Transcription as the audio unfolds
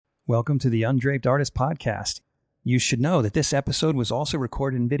Welcome to the Undraped Artist Podcast. You should know that this episode was also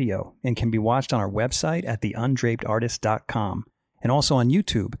recorded in video and can be watched on our website at theundrapedartist.com and also on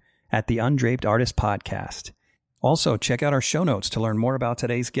YouTube at the Undraped Artist Podcast. Also, check out our show notes to learn more about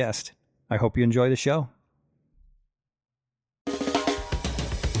today's guest. I hope you enjoy the show.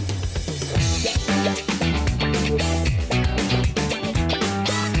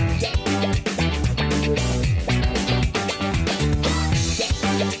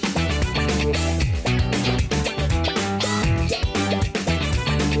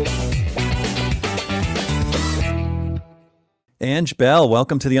 Ange Bell,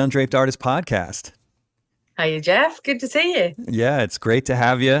 welcome to the Undraped Artist Podcast. How you, Jeff? Good to see you. Yeah, it's great to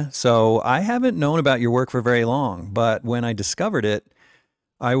have you. So I haven't known about your work for very long, but when I discovered it,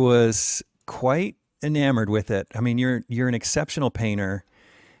 I was quite enamored with it. I mean, you're an exceptional painter,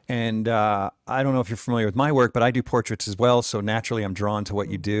 and I don't know if you're familiar with my work, but I do portraits as well, so naturally I'm drawn to what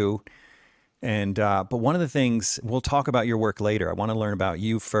you do. And but one of the things, we'll talk about your work later. I want to learn about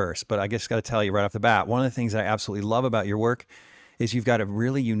you first, but I just got to tell you right off the bat, one of the things that I absolutely love about your work is you've got a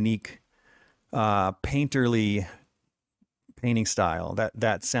really unique painterly painting style.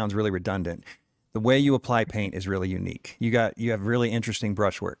 That sounds really redundant. The way you apply paint is really unique. You have really interesting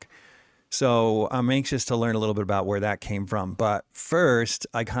brushwork. So I'm anxious to learn a little bit about where that came from. But first,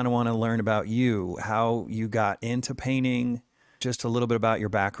 I kind of want to learn about you, how you got into painting, just a little bit about your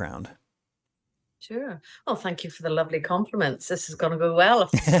background. Sure. Well, thank you for the lovely compliments. This is going to go well if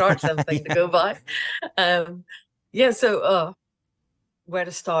I start something to go by. So where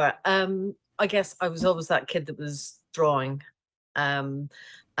to start? I guess I was always that kid that was drawing. And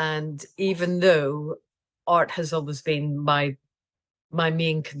even though art has always been my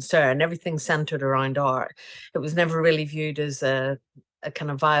main concern, everything centered around art, it was never really viewed as a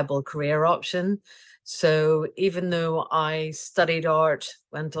kind of viable career option. So even though I studied art,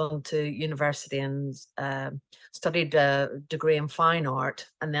 went on to university and studied a degree in fine art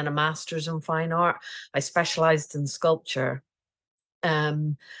and then a master's in fine art, I specialized in sculpture.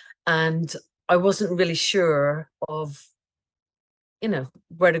 And I wasn't really sure of,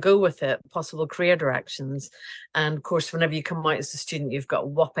 where to go with it, possible career directions. And of course, whenever you come out as a student, you've got a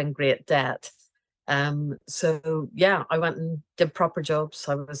whopping great debt. I went and did proper jobs.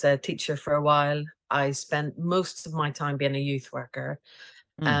 I was a teacher for a while. I spent most of my time being a youth worker.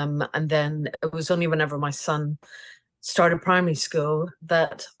 And then it was only whenever my son started primary school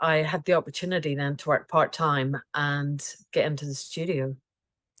that I had the opportunity then to work part-time and get into the studio.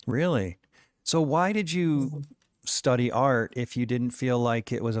 Really? So why did you study art if you didn't feel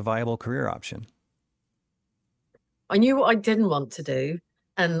like it was a viable career option? I knew what I didn't want to do,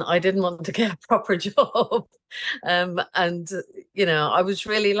 and I didn't want to get a proper job. I was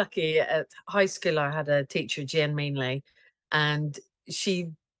really lucky. At high school, I had a teacher, Jane Meanley, and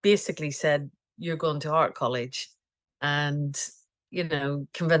she basically said, "You're going to art college," and,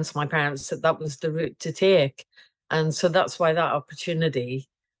 convinced my parents that that was the route to take. And so that's why that opportunity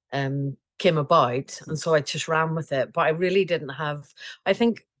came about. And so I just ran with it. But I really didn't have, I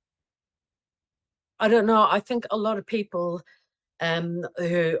think a lot of people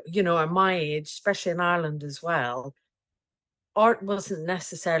who, are my age, especially in Ireland as well, art wasn't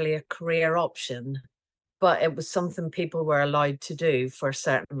necessarily a career option, but it was something people were allowed to do for a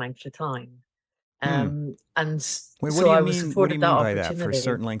certain length of time. Wait, So I was afforded that opportunity. By that, for a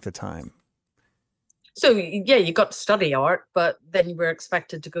certain length of time? So, yeah, you got to study art, but then you were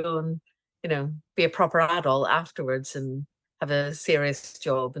expected to go and, be a proper adult afterwards and have a serious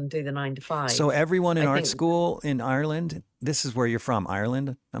job and do the 9 to 5. So everyone in art school in Ireland, this is where you're from,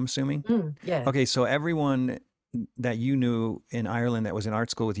 Ireland, I'm assuming? Yeah. Okay, so everyone that you knew in Ireland that was in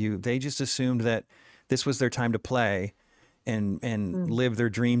art school with you, they just assumed that this was their time to play and live their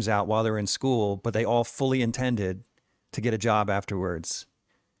dreams out while they're in school, but they all fully intended to get a job afterwards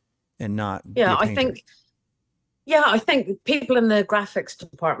and not be a painter. I think people in the graphics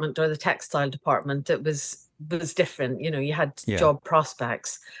department or the textile department, it was different. You had job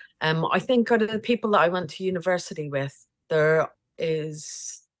prospects. I think out of the people that I went to university with, there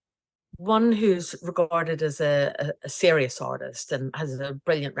is one who's regarded as a serious artist and has a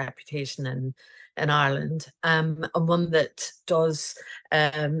brilliant reputation in Ireland, and one that does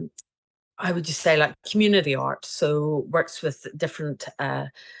I would just say like community art, so works with different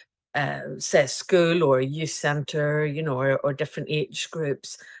say school or youth centre, or different age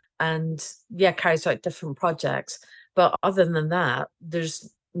groups, and carries out different projects. But other than that,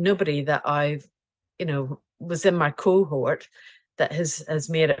 there's nobody that I've, was in my cohort that has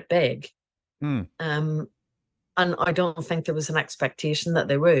made it big. And I don't think there was an expectation that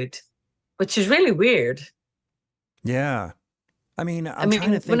they would, which is really weird. Yeah. I mean, I I'm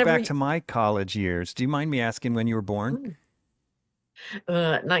trying to mean, think whenever back to my college years. Do you mind me asking when you were born?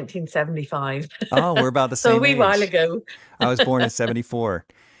 1975, Oh, we're about the so a same wee while age. ago. I was born in 74.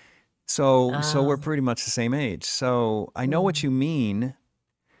 So we're Ah, pretty much the same age. So I know what mm, you mean.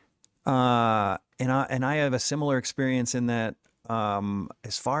 And I have a similar experience in that,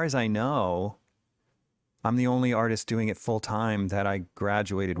 as far as I know, I'm the only artist doing it full time that I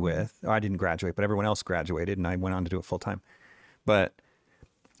graduated mm, with. I didn't graduate, but everyone else graduated, and I went on to do it full time. But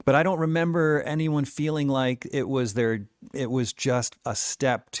but I don't remember anyone feeling like it was just a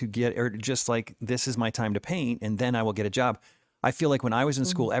step to get, or just like, this is my time to paint and then I will get a job. I feel like when I was in mm.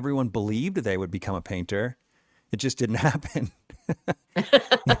 school, everyone believed they would become a painter. It just didn't happen.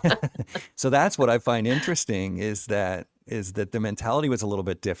 So that's what I find interesting, is that the mentality was a little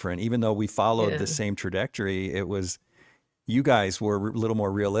bit different. Even though we followed the Yeah. same trajectory, it was, you guys were a little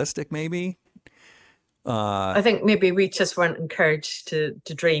more realistic, maybe. Uh, I think maybe we just weren't encouraged to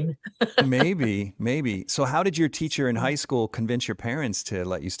dream. maybe. So how did your teacher in high school convince your parents to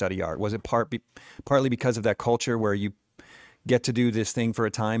let you study art? Was it partly because of that culture where you get to do this thing for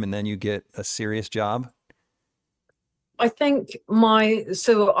a time and then you get a serious job? I think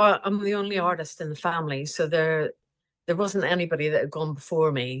I'm the only artist in the family, so there wasn't anybody that had gone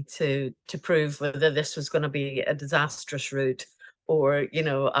before me to prove whether this was going to be a disastrous route or,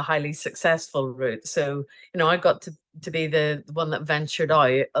 a highly successful route. So, I got to be the one that ventured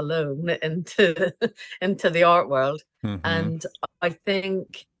out alone into into the art world. Mm-hmm. And I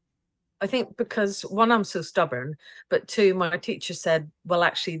think I think because one, I'm so stubborn, but two, my teacher said, well,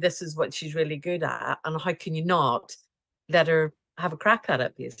 actually, this is what she's really good at. And how can you not let her have a crack at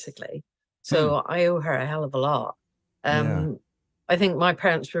it, basically? Hmm. So I owe her a hell of a lot. Yeah. Um, I think my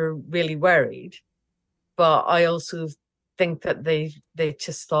parents were really worried, but I also think that they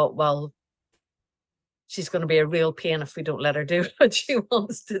just thought, well, she's going to be a real pain if we don't let her do what she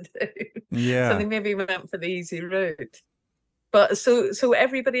wants to do. So Yeah. they maybe went for the easy route. But so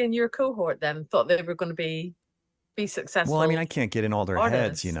everybody in your cohort then thought they were going to be Well, I mean, I successful can't get in all their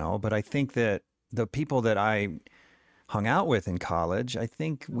heads, artists. but I think that the people that I hung out with in college, I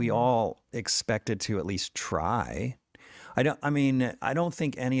think we Mm, all expected to at least try. I don't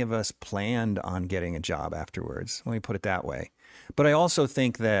think any of us planned on getting a job afterwards. Let me put it that way. But I also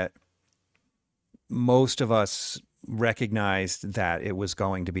think that most of us recognized that it was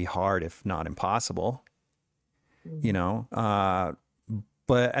going to be hard, if not impossible, you mm, know?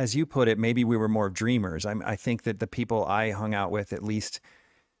 But as you put it, maybe we were more dreamers. I think that the people I hung out with at least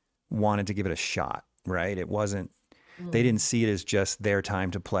wanted to give it a shot, right? It wasn't, they didn't mm, see it as just their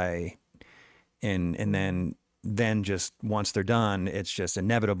time to play. And mm, then just once they're done, it's just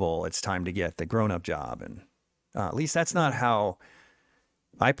inevitable. It's time to get the grown up job. And at least that's not mm. how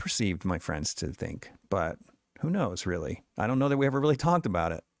I perceived my friends to think. But who knows, really? I don't know that we ever really talked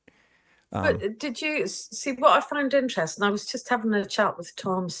about it. Um, But did you see what I found interesting? I was just having a chat with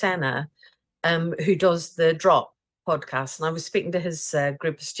Tom Senna, who does the Drop podcast, and I was speaking to his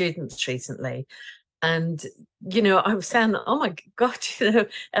group of students recently. And, I was saying, oh my God,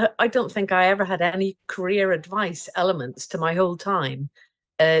 I don't think I ever had any career advice elements to my whole time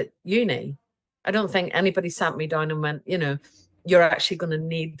at uni. I don't think anybody sat me down and went, you're actually going to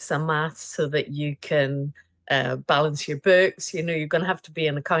need some maths so that you can balance your books. You're going to have to be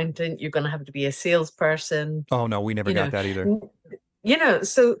an accountant. You're going to have to be a salesperson, oh, no, we never you got know. that either.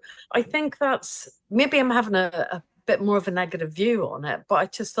 So I think that's maybe I'm having a bit more of a negative view on it, but I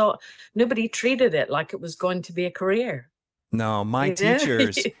just thought nobody treated it like it was going to be a career, No, my you know?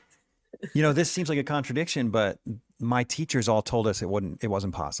 teachers, this seems like a contradiction, but my teachers all told us it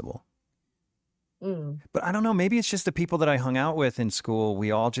wasn't possible. Mm, But I don't know, maybe it's just the people that I hung out with in school.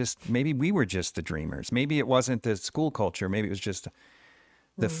 Maybe we were just the dreamers. Maybe it wasn't the school culture. Maybe it was just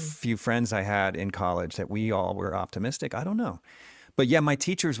the mm, few friends I had in college that we all were optimistic. I don't know. But yeah, my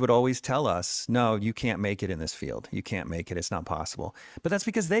teachers would always tell us, no, you can't make it in this field. You can't make it. It's not possible. But that's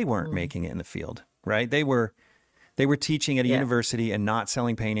because they weren't mm. making it in the field, right? They were teaching at a Yeah. university and not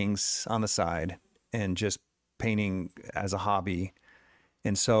selling paintings on the side and just painting as a hobby.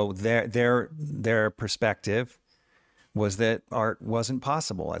 And so Mm, their perspective was that art wasn't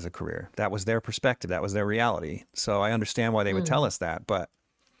possible as a career. That was their perspective. That was their reality. So I understand why they would tell mm. us that. But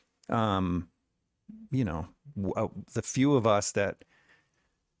um, the few of us that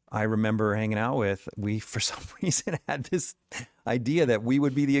I remember hanging out with, we for some reason had this idea that we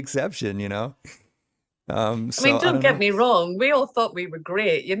would be the exception. I mean, So I don't don't get know. me wrong. We all thought we were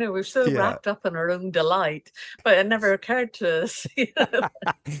great. We're so Yeah. wrapped up in our own delight, but it never occurred to us, that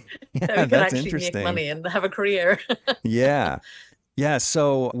Yeah, we could that's actually make interesting. money and have a career. Yeah. Yeah.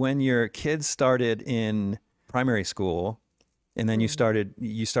 So when your kids started in primary school, and then Mm,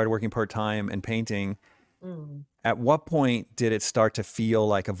 you started working part time and painting. mm. At what point did it start to feel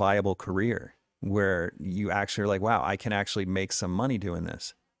like a viable career where you actually are like, wow, I can actually make some money doing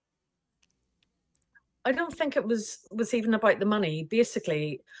this? I don't think it was even about the money.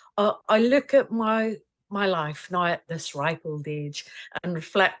 Basically, I look at my life now at this ripe old age and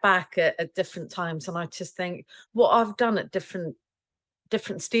reflect back at different times, and I just think what I've done at different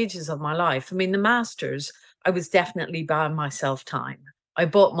stages of my life. I mean, the masters, I was definitely buying myself time. I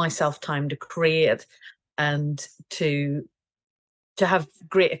bought myself time to create and to have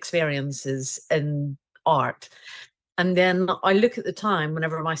great experiences in art. And then I look at the time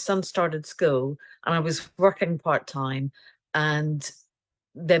whenever my son started school and I was working part time and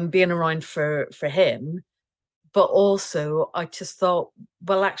then being around for him. But also I just thought,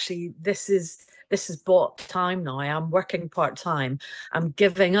 well, actually, this is bought time now. I'm working part time. I'm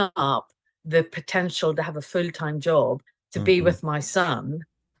giving up the potential to have a full-time job to be Mm-hmm. with my son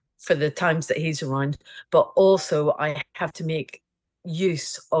for the times that he's around, but also I have to make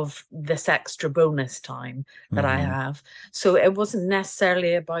use of this extra bonus time that I Mm-hmm. have. So it wasn't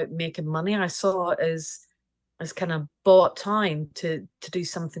necessarily about making money. I saw it as kind of bought time to do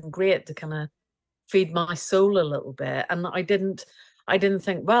something great to kind of feed my soul a little bit. And I didn't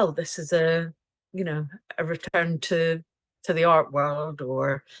think, well, this is a return to the art world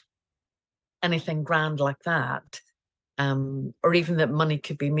or anything grand like that. Or even that money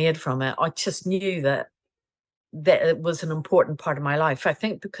could be made from it. I just knew that it was an important part of my life. I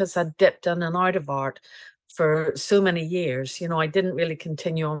think because I dipped in and out of art for so many years, I didn't really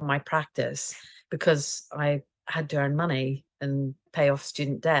continue on my practice because I had to earn money and pay off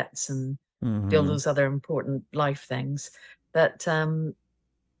student debts and do all Mm-hmm. those other important life things. That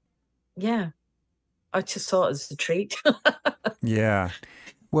yeah, I just saw it as a treat. Yeah.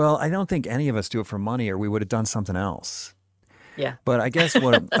 Well, I don't think any of us do it for money or we would have done something else. Yeah. But I guess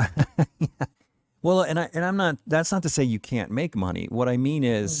what well, and I'm not that's not to say you can't make money. What I mean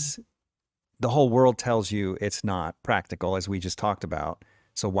Mm, is the whole world tells you it's not practical as we just talked about.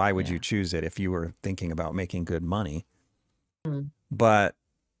 So why would you yeah. choose it if you were thinking about making good money? Mm, But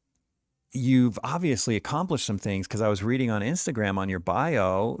you've obviously accomplished some things because I was reading on Instagram on your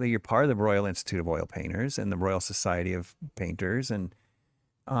bio that you're part of the Royal Institute of Oil Painters and the Royal Society of Painters, and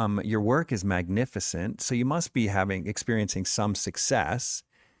your work is magnificent. So you must be having experiencing some success.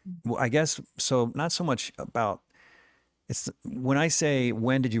 Well, I guess so. Not so much about it's when I say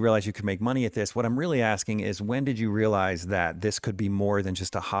when did you realize you could make money at this? What I'm really asking is when did you realize that this could be more than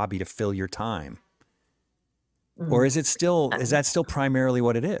just a hobby to fill your time, or mm. is that still primarily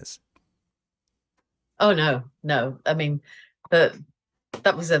what it is? Oh no, no. I mean, the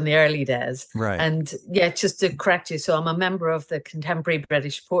that was in the early days. Right. And yeah, just to correct you, so I'm a member of the Contemporary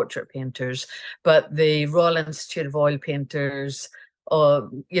British Portrait Painters, but the Royal Institute of Oil Painters, all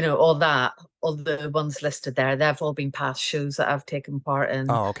that, all the ones listed there, they've all been past shows that I've taken part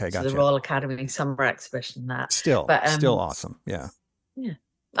in. Oh, okay, So the gotcha. Royal Academy Summer Exhibition, that. But Still awesome. Yeah. yeah.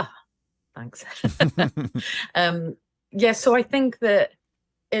 Ah, thanks. um, yeah, so I think that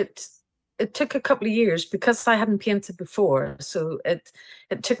it it took a couple of years because I hadn't painted before. So it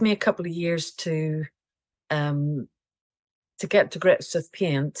took me a couple of years um to get to grips with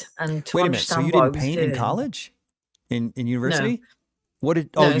paint and to Wait a minute. So you understand what I didn't was paint in doing. college, in No, university? What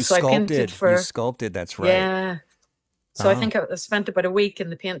did? Oh, no. you So I painted sculpted. You for sculpted. That's right. yeah. So I Oh, think I spent about a week in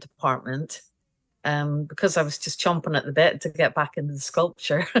the paint department because I was just chomping at the bit to get back into the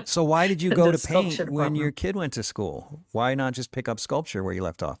sculpture, so why did you go the to sculpture paint when your department. kid went to school? Why not just pick up sculpture where you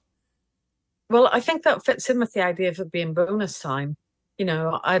left off? Well, I think that fits in with the idea of it being bonus time.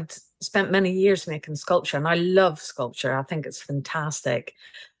 I'd spent many years making sculpture and I love sculpture. I think it's fantastic.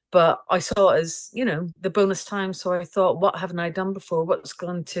 But I saw it as, the bonus time. So I thought, what haven't I done before?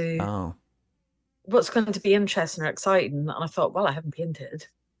 Oh, What's going to be interesting or exciting? And I thought, well, I haven't painted.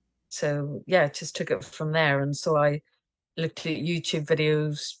 So yeah, just took it from there. And so I looked at YouTube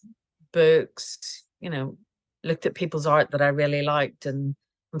videos, books, looked at people's art that I really liked and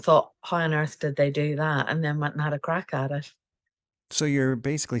thought, how on earth did they do that? And then went and had a crack at it. so you're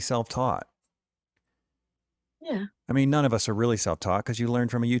basically self-taught. Yeah. I mean, none of us are really self-taught because you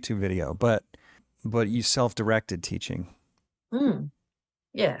learned from a YouTube video, but you self-directed teaching. Mm,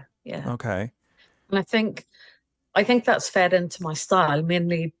 yeah. Yeah. Okay. And I think that's fed into my style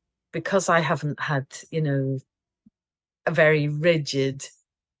mainly because I haven't had, a very rigid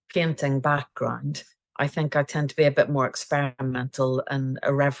painting background. I think I tend to be a bit more experimental and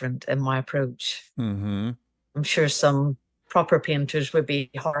irreverent in my approach. Mm-hmm. I'm sure some proper painters would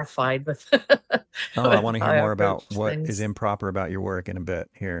be horrified with, Oh, I with want to how hear I more about approach what is things. improper about your work in a bit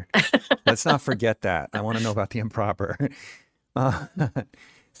here. Let's not forget that. I want to know about the improper. Uh,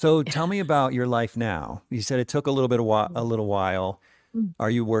 so tell me about your life now. You said it took a little while. Mm. Are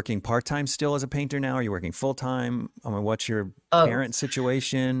you working part time still as a painter now? Are you working full time? I mean, what's your Oh, parent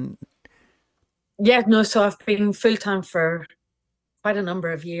situation? yeah, no, so I've been full time for quite a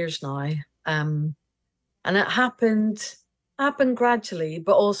number of years now. Um, and it happened gradually,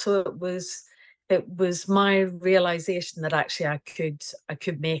 but also it was my realization that actually I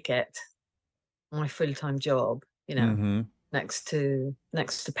could make it my full-time job, Mm-hmm. next to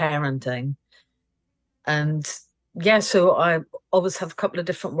parenting. And yeah, so I always have a couple of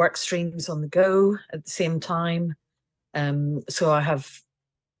different work streams on the go at the same time. So I have,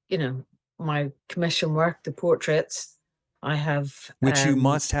 you know, my commission work, the portraits. I have Which you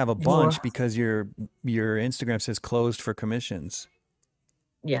must have a more, bunch because your Instagram says closed for commissions.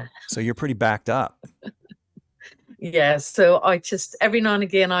 yeah, So you're pretty backed up. yeah. So I just every now and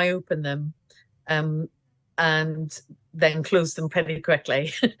again I open them, um, and then close them pretty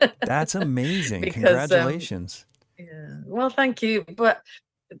quickly That's amazing. because Congratulations. yeah. Well, thank you. But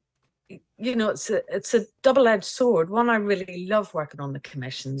it's a double-edged sword. One, I really love working on the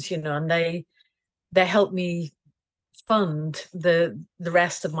commissions, and they help me fund the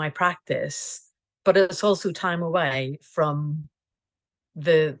rest of my practice, but it's also time away from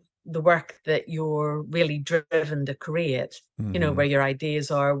the the work that you're really driven to create, Mm-hmm. where your ideas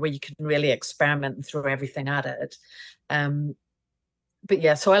are, where you can really experiment and throw everything at it. Um, but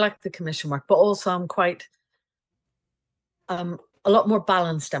yeah, so I like the commission work, but also I'm quite a lot more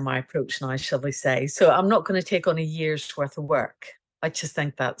balanced in my approach now, shall we say. So I'm not going to take on a year's worth of work. I just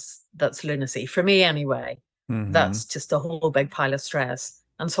think that's lunacy for me anyway. Mm-hmm. That's just a whole big pile of stress.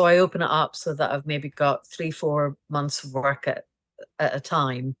 And so I open it up so that I've maybe got 3, 4 months of work at a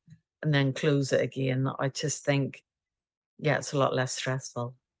time and then close it again. I just think, yeah, it's a lot less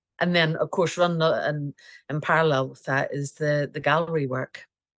stressful. And then of course run and in parallel with that is the gallery work.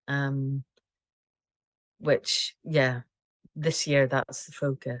 Um, which yeah, this year that's the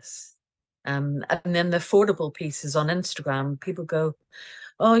focus. And then the affordable pieces on Instagram, people go,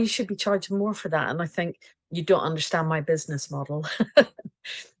 "Oh, you should be charging more for that." And I think you don't understand my business model.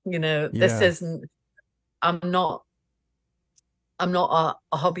 This Yeah. isn't. I'm not. I'm not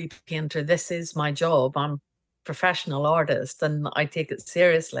a hobby painter. This is my job. I'm a professional artist, and I take it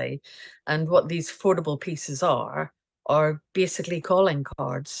seriously. And what these affordable pieces are basically calling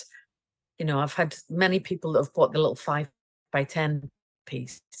cards. I've had many people that have bought the little 5 by 10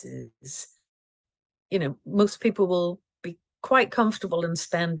 pieces. Most people will be quite comfortable in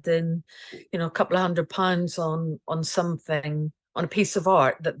spending, a couple of £100 on something, on a piece of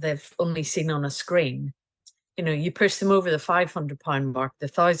art that they've only seen on a screen. You push them over the £500 mark, the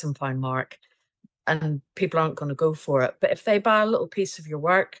 £1,000 mark, and people aren't going to go for it. But if they buy a little piece of your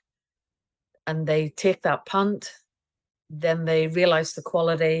work and they take that punt, then they realize the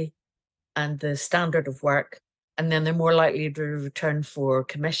quality and the standard of work, and then they're more likely to return for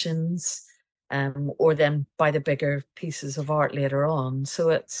commissions, or then buy the bigger pieces of art later on. So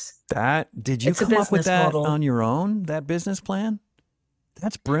That did you it's a come up with business that model. on your own, that business plan?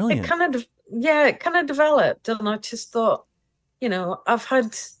 That's It brilliant. kind of yeah, it kind of developed, and I just thought,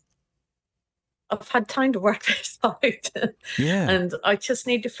 I've had time to work this out, Yeah. and I just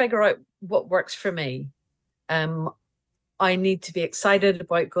need to figure out what works for me. Um, I need to be excited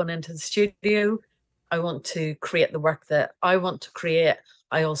about going into the studio. I want to create the work that I want to create.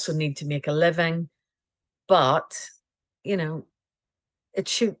 I also need to make a living, but you know, it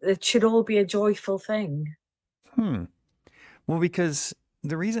should all be a joyful thing. Hmm. Well, because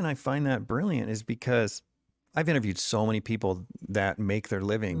the reason I find that brilliant is because I've interviewed so many people that make their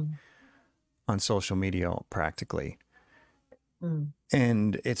living Mm, on social media practically. mm,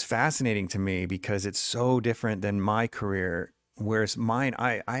 And it's fascinating to me because it's so different than my career. Whereas mine,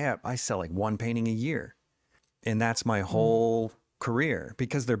 I sell like one painting a year, and that's my mm. whole career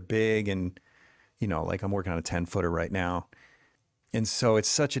because they're big and like I'm working on a 10-footer right now. And so it's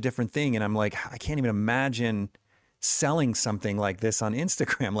such a different thing. And I'm like, I can't even imagine selling something like this on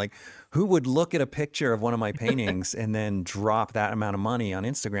Instagram. Like, who would look at a picture of one of my paintings and then drop that amount of money on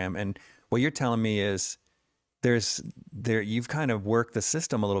Instagram? And what you're telling me is there's you've kind of worked the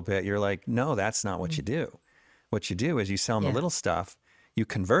system a little bit. You're like, no, that's not what you Mm. do. What you do is you sell them the Yeah, little stuff, you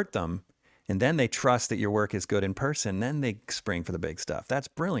convert them, and then they trust that your work is good in person. Then they spring for the big stuff. That's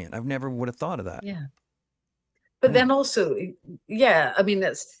brilliant. I've never would have thought of that. yeah. But Yeah. then also, yeah, I mean,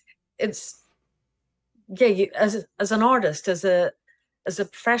 it's yeah. As an artist, as a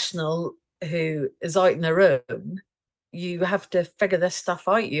professional who is out in their own, you have to figure this stuff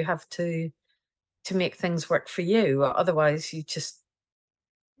out. You have to make things work for you. Otherwise, it's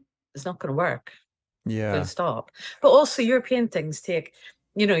not going to work. full Yeah. stop. But also your paintings take,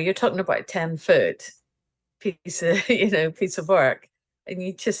 you're talking about a 10-foot piece of, piece of work. And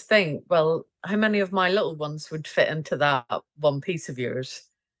you just think, well, how many of my little ones would fit into that one piece of yours?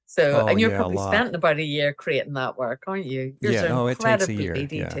 So, Oh, and you're yeah, a probably lot. spent about a year creating that work, aren't you? Yours Yeah. are No, it takes a incredibly year. Yeah.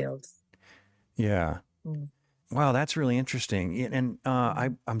 detailed. Yeah. Mm, Wow, that's really interesting. And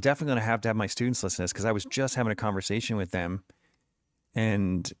mm, I'm definitely going to have my students listen to this because I was just having a conversation with them.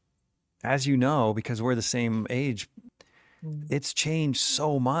 And as you know, because we're the same age, mm, it's changed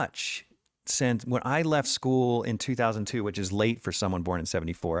so much since when I left school in 2002, which is late for someone born in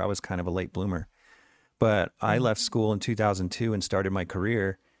 74. I was kind of a late bloomer. But I mm, left school in 2002 and started my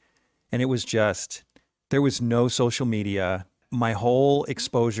career. And it was just, there was no social media. My whole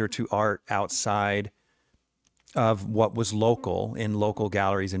exposure to art outside of what was local in local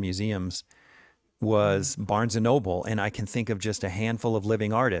galleries and museums mm, was Barnes and Noble. And I can think of just a handful of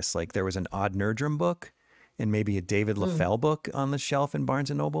living artists. Like there was an Odd Nerdrum book and maybe a David mm, LaFell book on the shelf in Barnes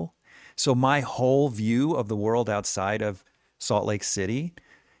and Noble. So my whole view of the world outside of Salt Lake City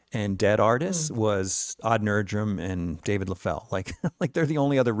and dead artists mm. was Odd Nerdrum and David LaFell. Like, like they're the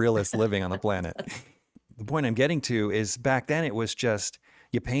only other realists living on the planet. The point I'm getting to is back then it was just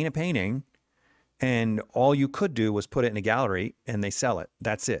you paint a painting and all you could do was put it in a gallery and they sell it.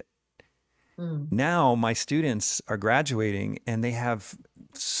 That's it. Mm. Now my students are graduating and they have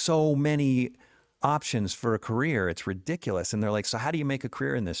so many options for a career. It's ridiculous. And they're like, so how do you make a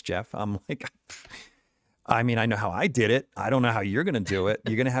career in this, Jeff? I'm like, I mean, I know how I did it. I don't know how you're going to do it.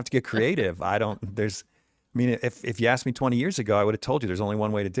 You're going to have to get creative. I mean, if you asked me 20 years ago, I would have told you there's only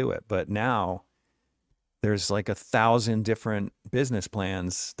one way to do it. But now there's like 1,000 different business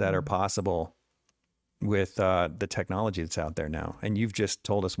plans that are Mm. possible with the technology that's out there now. And you've just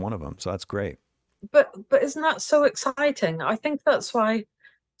told us one of them. So that's great. But isn't that so exciting? I think that's why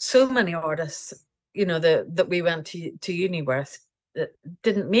so many artists, that we went to uni with,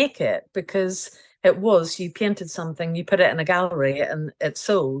 didn't make it because it was you painted something, you put it in a gallery, and it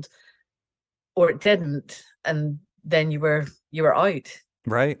sold, or it didn't, and then you were out.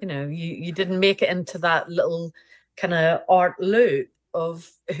 Right. You didn't make it into that little kind of art loop of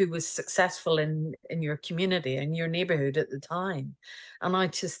who was successful in your community and your neighborhood at the time. And I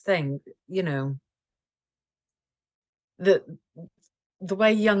just think, that the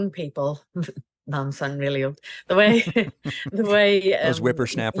way young people now I'm sounding really old. The way the way Those young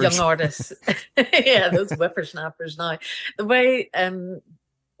whippersnappers. artists, yeah, those whippersnappers now. The way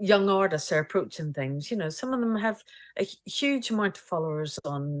young artists are approaching things, some of them have a huge amount of followers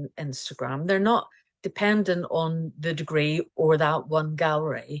on Instagram. They're not dependent on the degree or that one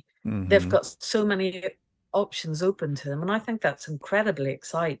gallery. They've Mm-hmm. got so many options open to them, and I think that's incredibly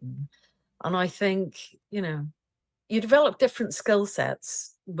exciting. And I think, you develop different skill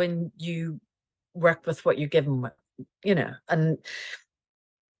sets when you work with what you're given with, and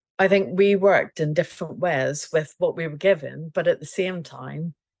I think we worked in different ways with what we were given, but at the same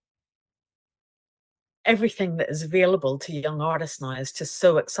time, everything that is available to young artists now is just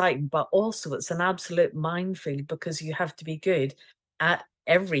so exciting, but also it's an absolute minefield because you have to be good at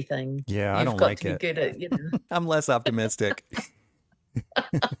everything. Yeah, I You've don't got to like be it. good at, I'm less optimistic.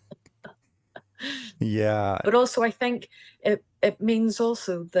 Yeah. but also I think it means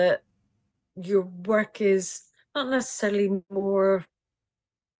also that your work is not necessarily more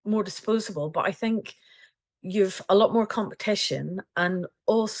disposable, but I think you've a lot more competition, and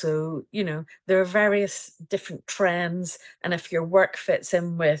also, there are various different trends, and if your work fits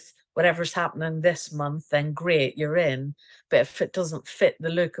in with whatever's happening this month, then great, you're in. But if it doesn't fit the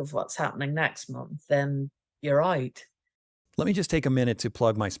look of what's happening next month, then you're out. Let me just take a minute to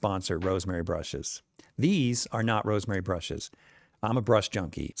plug my sponsor, Rosemary Brushes. These are not Rosemary brushes. I'm a brush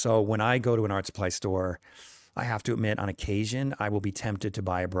junkie. So when I go to an art supply store, I have to admit, on occasion, I will be tempted to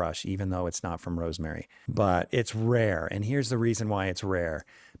buy a brush, even though it's not from Rosemary. But it's rare. And here's the reason why it's rare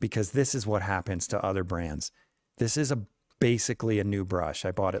because this is what happens to other brands. This is basically a new brush.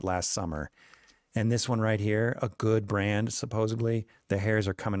 I bought it last summer. And this one right here, a good brand, supposedly, the hairs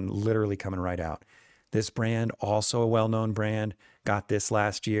are literally coming right out. This brand, also a well known brand, got this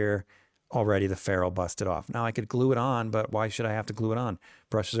last year. Already the ferrule busted off. Now I could glue it on, but why should I have to glue it on?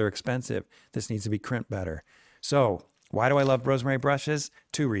 Brushes are expensive. This needs to be crimped better. So, why do I love Rosemary brushes?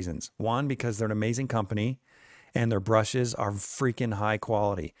 Two reasons. One, because they're an amazing company and their brushes are freaking high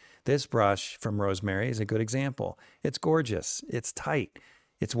quality. This brush from Rosemary is a good example. It's gorgeous, it's tight,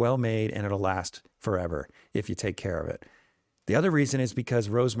 it's well made, and it'll last forever if you take care of it. The other reason is because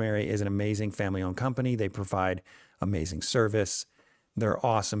Rosemary is an amazing family owned company. They provide amazing service. They're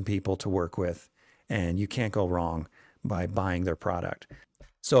awesome people to work with, and you can't go wrong by buying their product.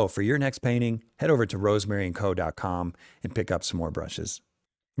 So for your next painting, head over to rosemaryandco.com and pick up some more brushes.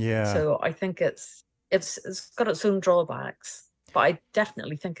 Yeah. So I think it's got its own drawbacks, but I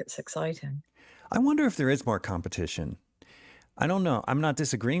definitely think it's exciting. I wonder if there is more competition. I don't know. I'm not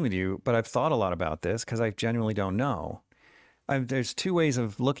disagreeing with you, but I've thought a lot about this because I genuinely don't know. There's two ways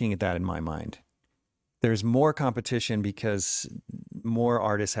of looking at that in my mind. There's more competition because more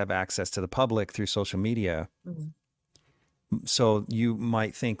artists have access to the public through social media. Mm, So you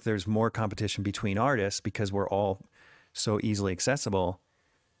might think there's more competition between artists because we're all so easily accessible.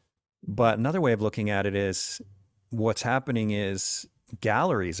 But another way of looking at it is what's happening is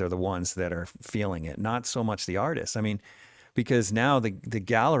galleries are the ones that are feeling it, not so much the artists. I mean, because now the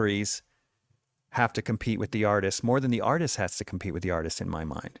galleries have to compete with the artists more than the artist has to compete with the artist in my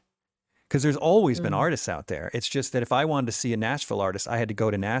mind. Because there's always been mm, artists out there. It's just that if I wanted to see a Nashville artist, I had to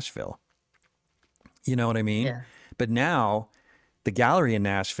go to Nashville. You know what I mean? yeah. But now the gallery in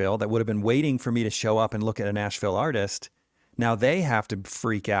Nashville that would have been waiting for me to show up and look at a Nashville artist, now they have to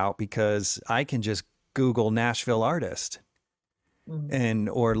freak out because I can just Google Nashville artist Mm. and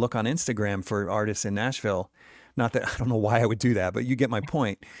or look on Instagram for artists in Nashville. Not that I don't know why I would do that, but you get my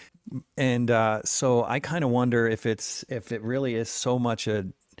point. And so I kind of wonder if it really is so much a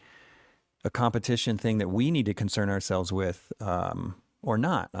competition thing that we need to concern ourselves with, or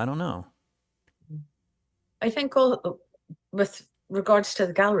not. I don't know. I think all with regards to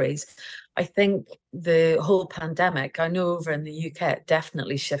the galleries, I think the whole pandemic, I know over in the UK, it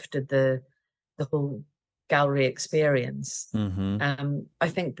definitely shifted the whole gallery experience. Mm-hmm. I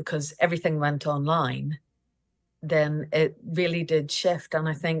think because everything went online, then it really did shift. And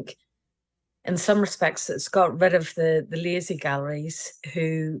I think in some respects it's got rid of the lazy galleries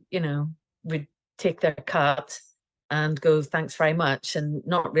who, would take their cut and go, thanks very much, and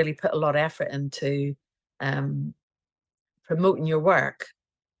not really put a lot of effort into um, promoting your work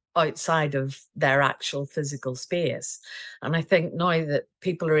outside of their actual physical space. And I think now that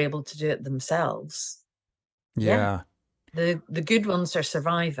people are able to do it themselves, yeah, Yeah. the good ones are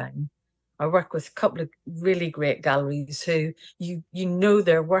surviving. I work with a couple of really great galleries who you know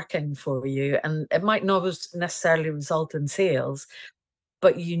they're working for you, and it might not necessarily result in sales,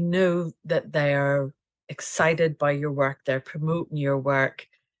 but you know that they're excited by your work, they're promoting your work,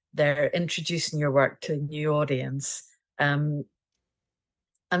 they're introducing your work to a new audience.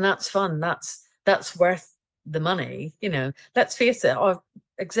 And that's fun. That's worth the money. Let's face it, I've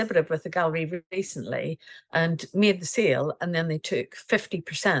exhibited with a gallery recently and made the sale, and then they took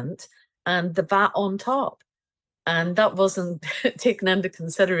 50% and the VAT on top. And that wasn't taken into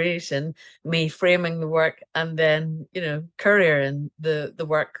consideration, me framing the work and then, couriering the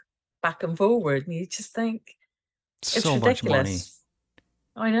work back and forward. And you just think it's So much money. ridiculous.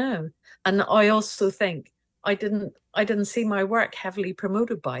 I know. And I also think I didn't see my work heavily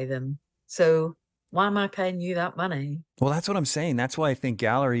promoted by them. So why am I paying you that money? Well, that's what I'm saying. That's why I think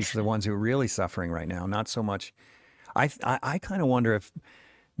galleries are the ones who are really suffering right now. Not so much. I kind of wonder if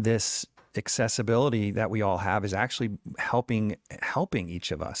this accessibility that we all have is actually helping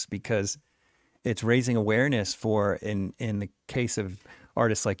each of us because it's raising awareness for in the case of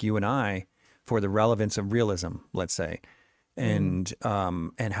artists like you and I for the relevance of realism, let's say,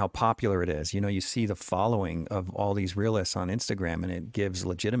 Mm, and how popular it is. You know, you see the following of all these realists on Instagram, and it gives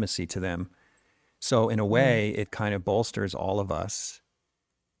legitimacy to them. So in a mm, way, it kind of bolsters all of us.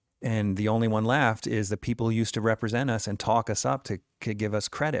 And the only one left is the people who used to represent us and talk us up to give us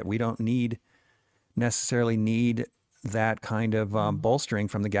credit. We don't necessarily need that kind of mm. bolstering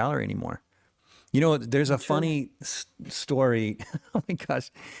from the gallery anymore. You know, there's a True. funny story. Oh my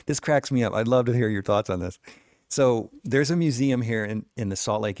gosh, this cracks me up. I'd love to hear your thoughts on this. So there's a museum here in the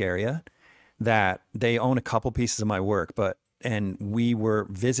Salt Lake area that they own a couple pieces of my work, and we were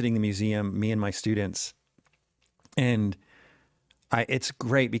visiting the museum, me and my students, and it's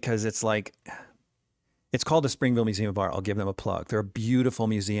great because it's called the Springville Museum of Art. I'll give them a plug. They're a beautiful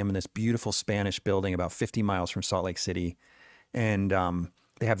museum in this beautiful Spanish building about 50 miles from Salt Lake City. And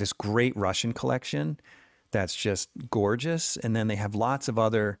they have this great Russian collection that's just gorgeous. And then they have lots of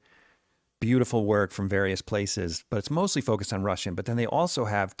other beautiful work from various places, but it's mostly focused on Russian. But then they also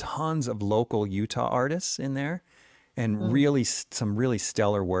have tons of local Utah artists in there and Mm, really some really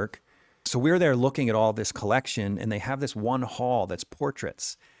stellar work. So we're there looking at all this collection, and they have this one hall that's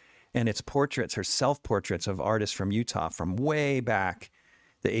portraits, and it's portraits or self portraits of artists from Utah from way back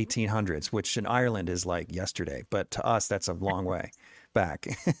the 1800s, which in Ireland is like yesterday, but to us that's a long way back.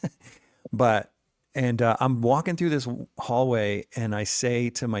 But and I'm walking through this hallway, and I say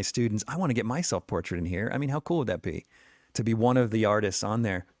to my students, "I want to get my self portrait in here." I mean, how cool would that be to be one of the artists on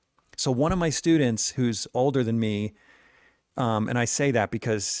there? So one of my students, who's older than me, And I say that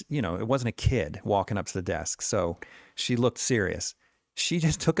because, it wasn't a kid walking up to the desk. So she looked serious. She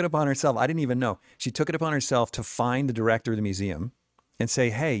just took it upon herself. I didn't even know. She took it upon herself to find the director of the museum and say,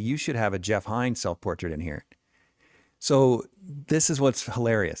 hey, you should have a Jeff Hines self portrait in here. So this is what's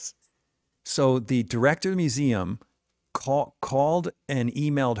hilarious. So the director of the museum called and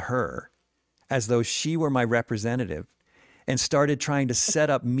emailed her as though she were my representative and started trying to set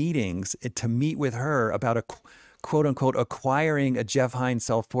up meetings to meet with her about a quote unquote acquiring a Jeff Hines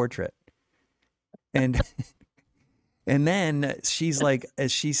self portrait. And and then she's like,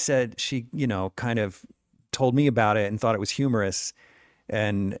 as she said, she, kind of told me about it and thought it was humorous.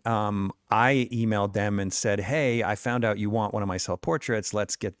 And I emailed them and said, hey, I found out you want one of my self portraits.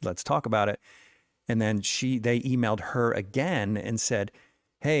 Let's talk about it. And then they emailed her again and said,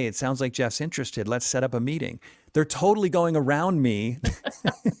 hey, it sounds like Jeff's interested. Let's set up a meeting. They're totally going around me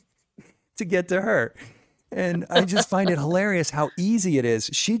to get to her. And I just find it hilarious how easy it is.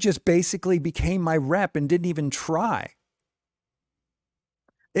 She just basically became my rep and didn't even try.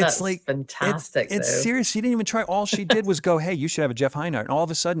 It's That's like, fantastic, it's though. serious. She didn't even try. All she did was go, hey, you should have a Jeff Hine art. And all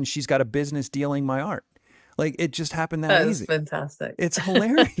of a sudden she's got a business dealing my art. Like, it just happened that That is easy. fantastic. It's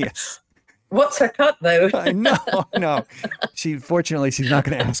hilarious. What's her cut, though? I know. No, fortunately, she's not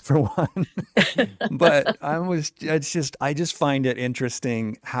going to ask for one. But I just find it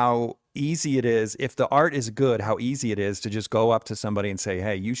interesting how easy it is. If the art is good, how easy it is to just go up to somebody and say,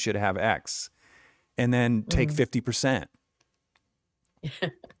 hey, you should have X, and then take 50%.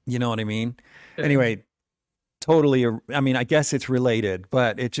 You know what I mean? Anyway, totally. I mean, I guess it's related,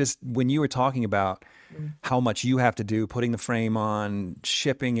 but it just, when you were talking about how much you have to do, putting the frame on,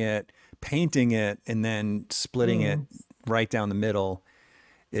 shipping it, painting it, and then splitting it right down the middle,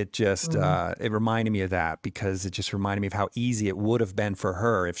 it just, it reminded me of that, because it just reminded me of how easy it would have been for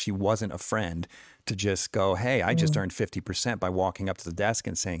her if she wasn't a friend to just go, hey, I just earned 50% by walking up to the desk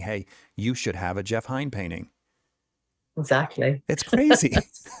and saying, hey, you should have a Jeff Hine painting. Exactly. It's crazy.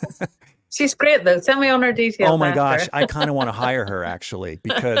 She's great, though. Send me on her details. Oh my after. gosh, I kind of want to hire her, actually,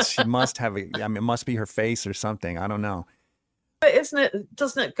 because she must have I mean, it must be her face or something. I don't know. But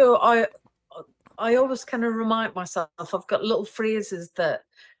doesn't it go? I always kind of remind myself, I've got little phrases that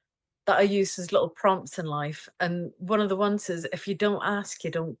I use as little prompts in life. And one of the ones is, if you don't ask,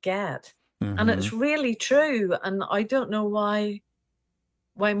 you don't get. And it's really true. And I don't know why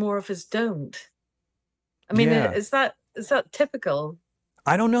more of us don't. I mean, Yeah. is that typical?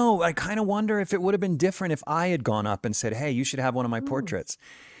 I don't know. I kind of wonder if it would have been different if I had gone up and said, hey, you should have one of my portraits.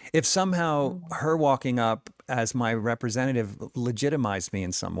 If somehow her walking up as my representative legitimized me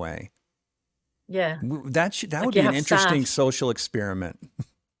in some way. Yeah. That Like would you be an have interesting staff. social experiment.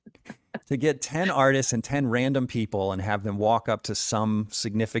 To get 10 artists and 10 random people and have them walk up to some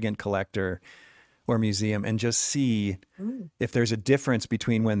significant collector or museum and just see if there's a difference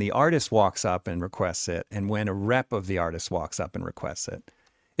between when the artist walks up and requests it and when a rep of the artist walks up and requests it.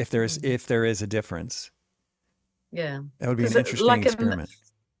 If there is a difference. Yeah. That would be an interesting experiment.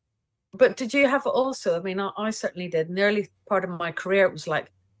 But did you have also, I mean, I certainly did. In the early part of my career, it was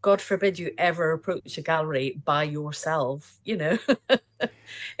like, God forbid you ever approach a gallery by yourself, you know.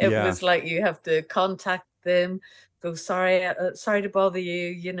 It Yeah. was like you have to contact them, go, sorry, sorry to bother you,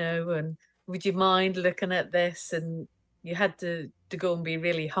 you know, and would you mind looking at this? And you had to go and be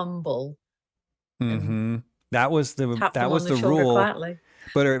really humble and Mm-hmm. That was tap them on the the shoulder rule. quietly.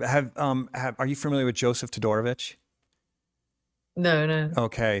 But are you familiar with Joseph Todorovich? No, no.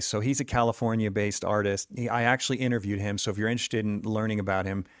 Okay, so he's a California-based artist. I actually interviewed him. So if you're interested in learning about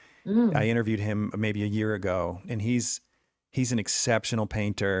him, I interviewed him maybe a year ago, and he's an exceptional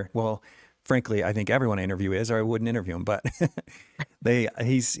painter. Well, frankly, I think everyone I interview is, or I wouldn't interview him. But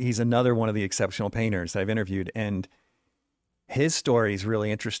he's another one of the exceptional painters I've interviewed, and his story is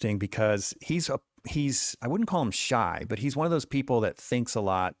really interesting because he's I wouldn't call him shy, but he's one of those people that thinks a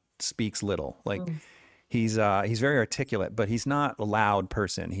lot, speaks little. Like he's very articulate, but he's not a loud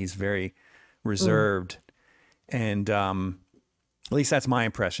person. He's very reserved, and at least that's my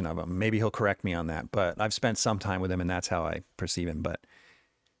impression of him. Maybe he'll correct me on that, but I've spent some time with him, and that's how I perceive him. But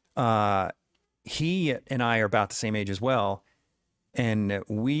he and I are about the same age as well, and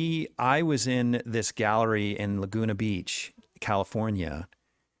I was in this gallery in Laguna Beach, California,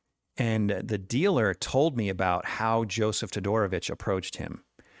 and the dealer told me about how Joseph Todorovich approached him,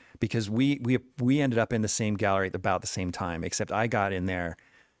 because we ended up in the same gallery at about the same time, except I got in there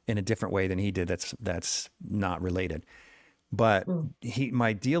in a different way than he did. That's not related. But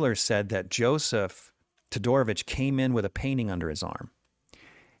my dealer said that Joseph Todorovich came in with a painting under his arm,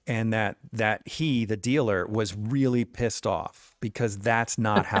 and that he, the dealer, was really pissed off because that's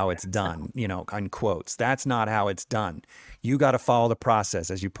not how it's done, on quotes. That's not how it's done. You got to follow the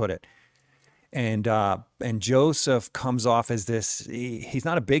process, as you put it. And Joseph comes off as this. He's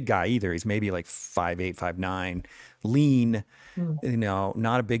not a big guy either. He's maybe like 5'8", 5'9", lean, Mm.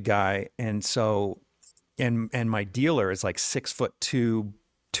 not a big guy. And so, and my dealer is like 6'2",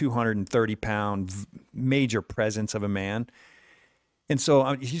 230-pound, major presence of a man. And so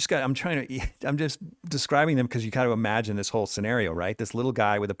I'm just describing them because you kind of imagine this whole scenario, right? This little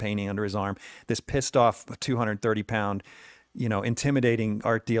guy with a painting under his arm, this pissed off 230-pound, intimidating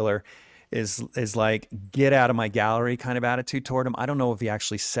art dealer is like, get out of my gallery kind of attitude toward him. I don't know if he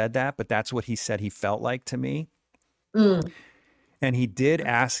actually said that, but that's what he said he felt like to me. Mm. And he did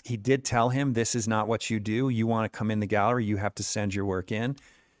tell him, this is not what you do. You want to come in the gallery, you have to send your work in,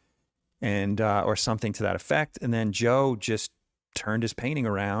 and or something to that effect. And then Joe just turned his painting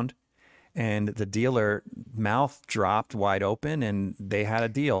around, and the dealer mouth dropped wide open, and they had a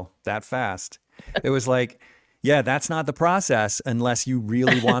deal that fast. It was like, yeah, that's not the process unless you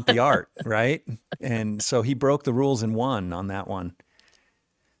really want the art, right? And so he broke the rules and won on that one.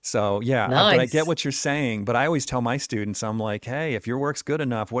 So yeah, but I get Nice. what you're saying. But I always tell my students, I'm like, hey, if your work's good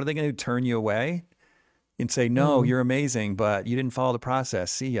enough, what are they going to do? Turn you away and say, no, Mm. you're amazing, but you didn't follow the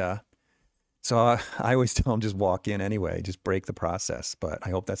process. See ya. So I always tell them, just walk in anyway, just break the process. But I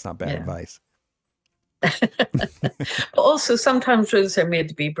hope that's not bad Yeah. advice. But also sometimes rules are made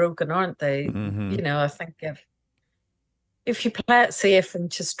to be broken, aren't they? Hmm. I think if you play it safe and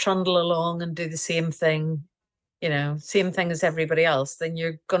just trundle along and do the same thing, same thing as everybody else, then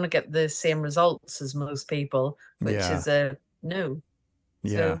you're going to get the same results as most people, which Yeah. is a no.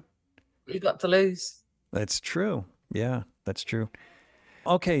 Yeah. So you got to lose. That's true. Yeah, that's true.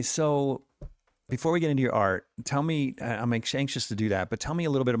 Okay, so before we get into your art, tell me, I'm anxious to do that, but tell me a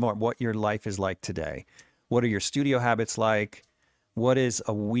little bit more what your life is like today. What are your studio habits like? What does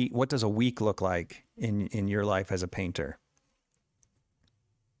a week look like in your life as a painter?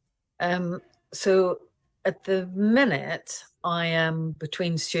 Um, so at the minute, I am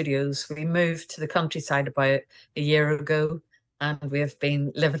between studios. We moved to the countryside about a year ago, and we have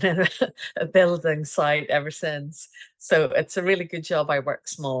been living in a building site ever since. So it's a really good job I work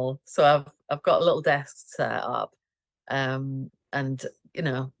small. So I've got a little desk set up, and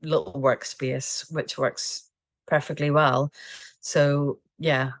little workspace which works perfectly well. So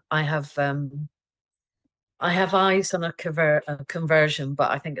yeah, I have eyes on a conversion, but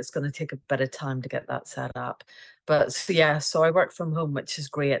I think it's going to take a bit of time to get that set up. But so, yeah, so I work from home, which is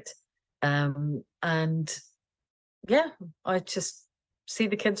great. And yeah, I just see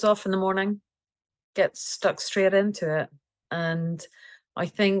the kids off in the morning, get stuck straight into it. And I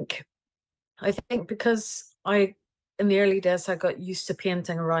think because in the early days, I got used to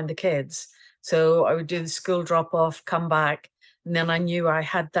painting around the kids. So I would do the school drop off, come back, and then I knew I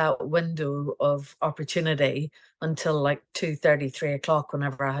had that window of opportunity until like 2:30, 3 o'clock,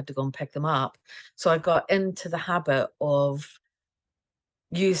 whenever I had to go and pick them up. So I got into the habit of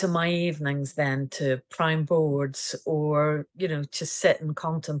using my evenings then to prime boards, or just sit and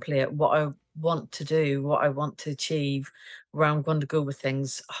contemplate what I want to do, what I want to achieve, where I'm going to go with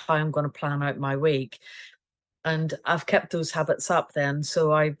things, how I'm going to plan out my week. And I've kept those habits up then,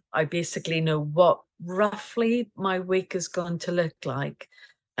 so I basically know what roughly my week is going to look like.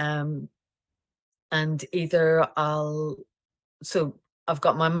 um and either I'll so I've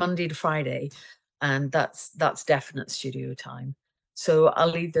got my Monday to Friday, and that's definite studio time. So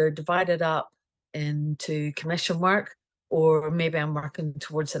I'll either divide it up into commission work, or maybe I'm working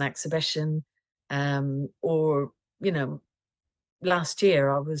towards an exhibition. Or last year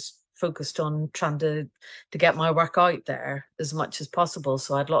I was focused on trying to get my work out there as much as possible.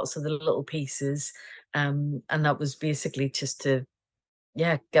 So I had lots of the little pieces, and that was basically just to,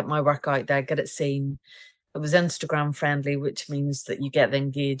 yeah, get my work out there, get it seen. It was Instagram friendly, which means that you get the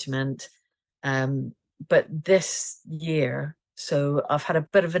engagement. Um, but this year, so I've had a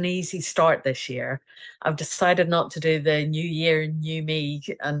bit of an easy start this year. I've decided not to do the new year, new me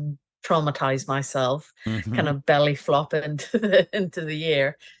and traumatize myself, kind Hmm. of belly flop into the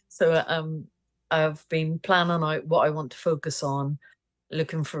year. So I've been planning out what I want to focus on,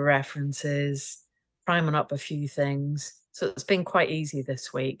 looking for references, priming up a few things. So it's been quite easy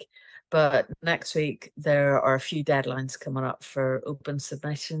this week. But next week, there are a few deadlines coming up for open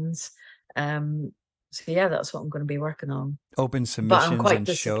submissions. Um, so, yeah, that's what I'm going to be working on. Open But I'm submissions quite and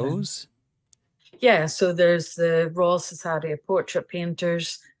disciplined. shows. Yeah, so there's the Royal Society of Portrait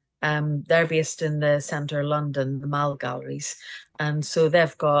Painters. They're based in the centre of London, the Mall Galleries. And so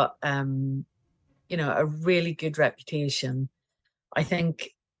they've got, a really good reputation. I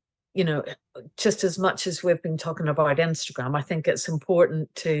think you know, just as much as we've been talking about Instagram, I think it's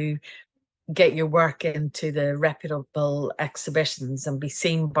important to get your work into the reputable exhibitions and be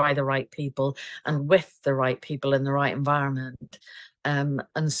seen by the right people and with the right people in the right environment. And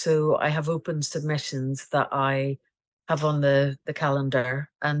so I have open submissions that I have on the calendar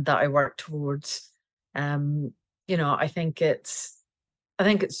and that I work towards. Um, I think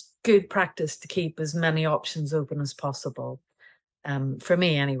it's good practice to keep as many options open as possible. For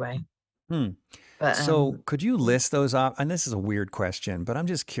me anyway. Hmm. But So, could you list those up? And this is a weird question, but I'm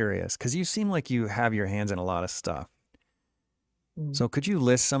just curious because you seem like you have your hands in a lot of stuff. mm, So, could you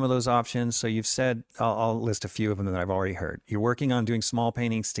list some of those options? So, you've said, I'll list a few of them that I've already heard. You're working on doing small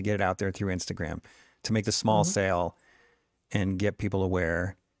paintings to get it out there through Instagram, to make the small mhm, sale and get people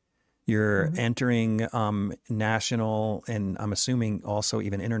aware. You're mhm. entering national and I'm assuming also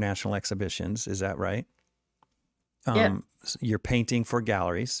even international exhibitions. Is that right? Yeah, You're painting for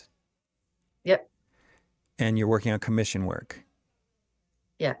galleries yeah, and you're working on commission work.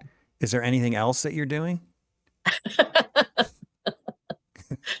 yeah. Is there anything else that you're doing?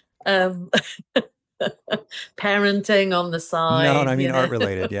 um, Parenting on the No, I side, mean you know. art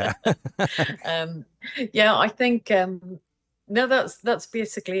related. Yeah. um, yeah, I think no, that's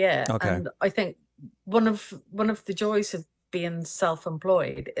basically it. Okay. And I think one of the joys of being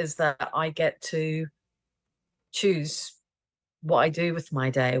self-employed is that I get to choose what I do with my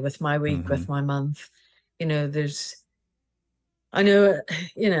day, with my week, Mm-hmm. with my month. You know, I know,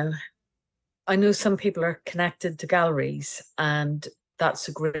 you know, I know some people are connected to galleries and that's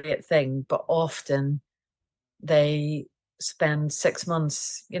a great thing, but often they spend 6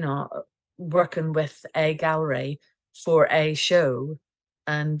 months, working with a gallery for a show.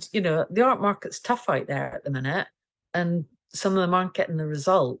 And, the art market's tough out there at the minute. And some of them aren't getting the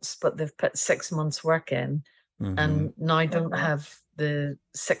results, but they've put 6 months work in Mm-hmm. and now don't have the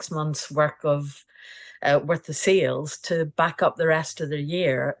 6 months work of worth of sales to back up the rest of their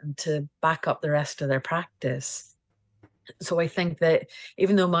year and to back up the rest of their practice. So I think that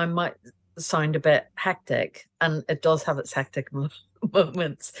even though mine might sound a bit hectic, and it does have its hectic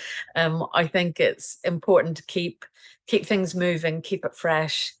moments, I think it's important to keep things moving, keep it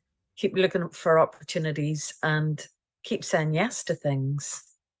fresh, keep looking for opportunities, and keep saying yes to things.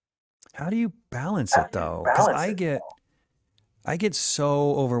 How do you balance How it do you though? Because balance I it? get I get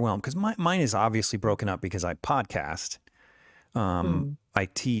so overwhelmed because mine is obviously broken up because I podcast. Mm, I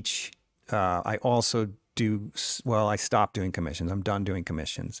teach. I also do. Well, I stopped doing commissions. I'm done doing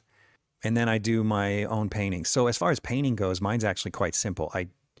commissions, and then I do my own paintings. So as far as painting goes, mine's actually quite simple.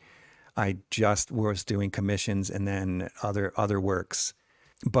 I just was doing commissions and then other works,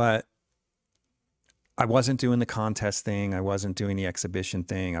 but I wasn't doing the contest thing. I wasn't doing the exhibition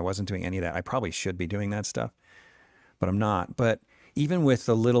thing. I wasn't doing any of that. I probably should be doing that stuff, but I'm not. But even with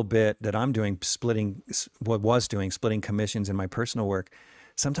the little bit that I'm doing, splitting commissions in my personal work,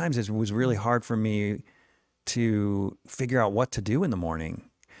 sometimes it was really mm, hard for me to figure out what to do in the morning.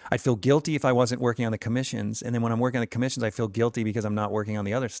 I'd feel guilty if I wasn't working on the commissions. And then when I'm working on the commissions, I feel guilty because I'm not working on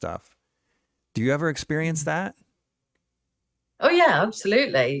the other stuff. Do you ever experience mm. that? Oh yeah,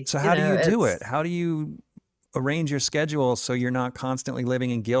 absolutely. So You how do know, you do it? it's How do you arrange your schedule so you're not constantly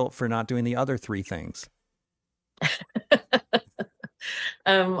living in guilt for not doing the other three things?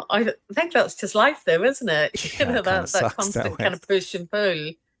 I think that's just life though, isn't it? You Yeah, know, it kind of that sucks that constant way. kind of push and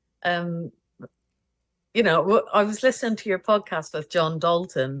pull. Um, I was listening to your podcast with John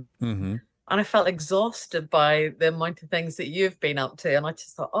Dalton Mm-hmm. and I felt exhausted by the amount of things that you've been up to. And I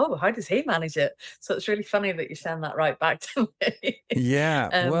just thought, oh, how does he manage it? So it's really funny that you're saying that right back to me. Yeah,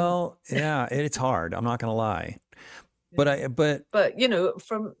 um, well, yeah, it's hard. I'm not gonna lie, but but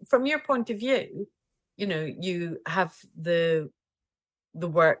from your point of view, you have the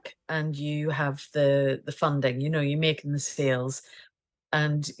work and you have the funding, you're making the sales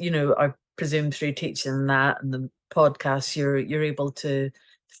and I presume through teaching that and the podcast you're able to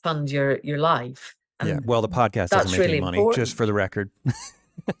fund your life, yeah, and well, the podcast doesn't that's make any really money, just for important. the record.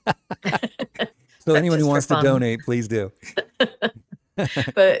 So anyone who Just for wants to fun. donate, please do.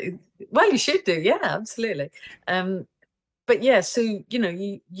 But well, you should do, yeah, absolutely. um but yeah, so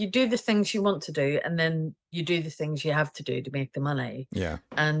you do the things you want to do and then you do the things you have to do to make the money, Yeah,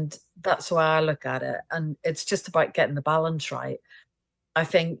 and that's why I look at it, and it's just about getting the balance right. I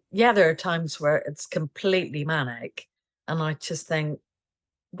think, yeah, there are times where it's completely manic, and I just think,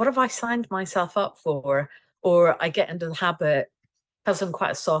 what have I signed myself up for? Or I get into the habit, because I'm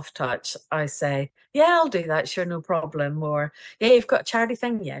quite a soft touch, I say, yeah, I'll do that, sure, no problem. Or, yeah, you've got a charity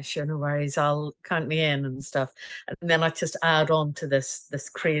thing? Yeah, sure, no worries, I'll count me in and stuff. And then I just add on to this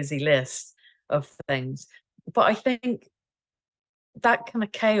crazy list of things. But I think that kind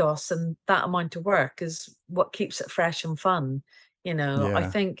of chaos and that amount of work is what keeps it fresh and fun. I Yeah,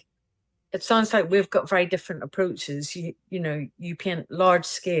 think it sounds like we've got very different approaches. You paint large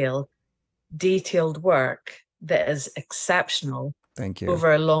scale, detailed work that is exceptional thank you.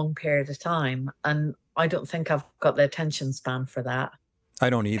 over a long period of time. And I don't think I've got the attention span for that. I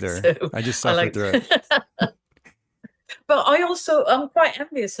don't either. So I just I suffered like, through it. but I'm quite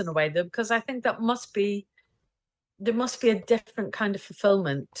envious in a way though, because I think there must be a different kind of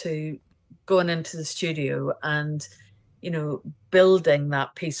fulfillment to going into the studio and, building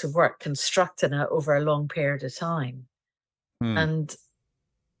that piece of work, constructing it over a long period of time. Hmm. And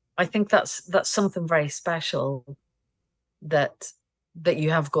I think that's something very special that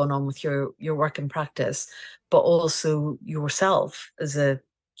you have going on with your work in practice, but also yourself as a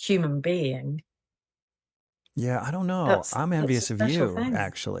human being. Yeah, I don't know. I'm That's a envious of special you, thing.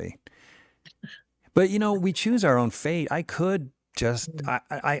 actually. But we choose our own fate. I could just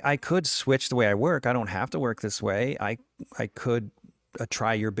Mm, I could switch the way I work. I don't have to work this way. I could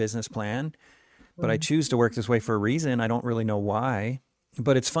try your business plan, but I mm, choose to work this way for a reason. I don't really know why.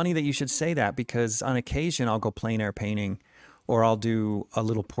 But it's funny that you should say that because on occasion I'll go plein air painting or I'll do a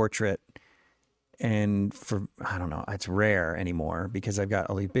little portrait and for I don't know, it's rare anymore because I've got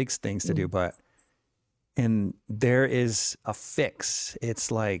all these big things to do, mm, but and there is a fix.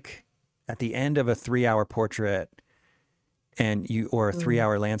 It's like at the end of a 3 hour portrait and you or a three mm,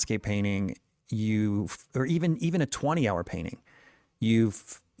 hour landscape painting, you or even a 20 hour painting, you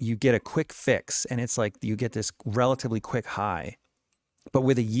get a quick fix and it's like you get this relatively quick high. But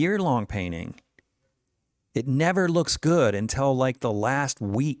with a year long painting, it never looks good until like the last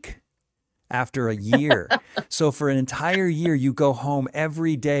week after a year. So for an entire year, you go home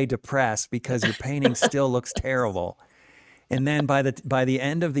every day depressed because your painting still looks terrible. And then by the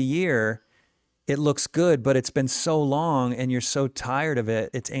end of the year, it looks good, but it's been so long and you're so tired of it,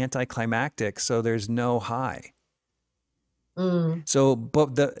 it's anticlimactic. So there's no high. mm, So,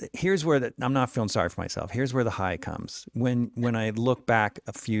 but here's where I'm not feeling sorry for myself. Here's where the high comes when I look back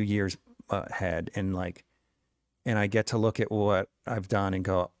a few years ahead and I get to look at what I've done and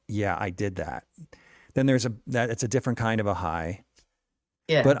go, yeah, I did that. Then it's a different kind of a high.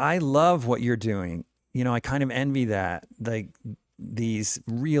 yeah. But I love what you're doing. I kind of envy that, like these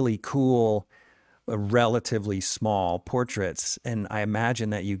really cool, relatively small portraits, and I imagine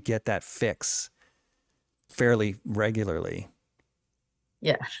that you get that fix fairly regularly.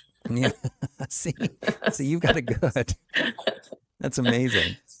 Yeah. Yeah. see, you've got it good. That's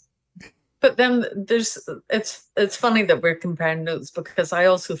amazing. But then it's funny that we're comparing notes because I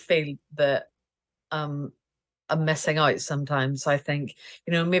also feel that um I'm missing out sometimes. I think,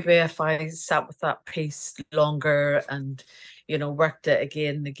 maybe if I sat with that piece longer and, worked it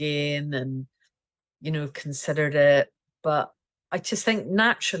again and again and, considered it. But I just think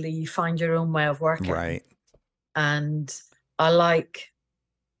naturally you find your own way of working. Right. And I like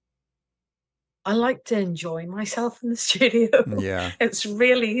I like to enjoy myself in the studio. Yeah. It's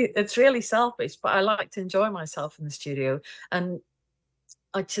really selfish, but I like to enjoy myself in the studio. And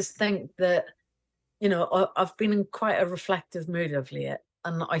I just think that, I've been in quite a reflective mood of late.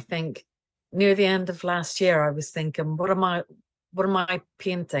 And I think near the end of last year, I was thinking, what am I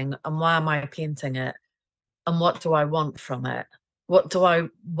painting and why am I painting it? And what do I want from it? What do I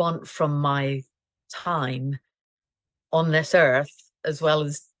want from my time on this earth as well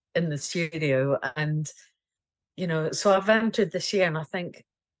as in the studio? And so I've entered this year and I think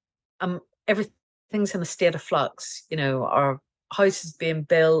everything's in a state of flux. Our house is being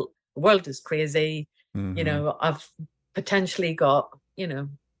built, the world is crazy. Mm-hmm. I've potentially got,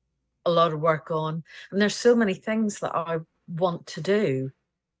 a lot of work on. And there's so many things that I want to do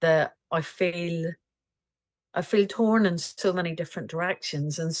that I feel torn in so many different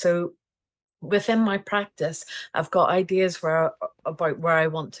directions. And so within my practice, I've got ideas about where I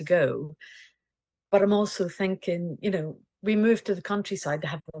want to go. But I'm also thinking, we moved to the countryside to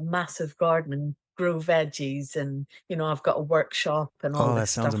have a massive garden and grow veggies. And, I've got a workshop and all Oh, that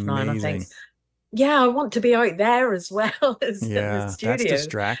this sounds stuff now. And I think, amazing. yeah, I want to be out there as well as in the Yeah, that's studio.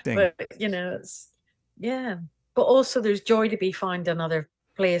 distracting. But, yeah. But also there's joy to be found in other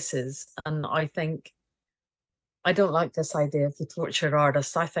places. And I think I don't like this idea of the tortured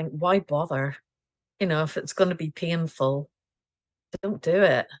artist. I think, why bother? If it's going to be painful, don't do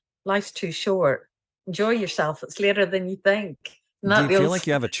it. Life's too short. Enjoy yourself. It's later than you think. Do Not you the feel old, like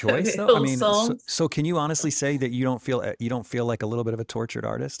you have a choice the though? I old mean, so, songs. so can you honestly say that you don't feel like a little bit of a tortured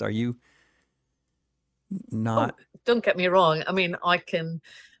artist? Are you Oh, not? don't get me wrong. I mean, I can,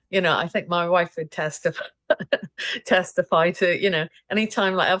 I think my wife would testify to,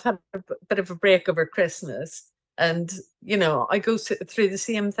 anytime like I've had a bit of a break over Christmas, And, I go through the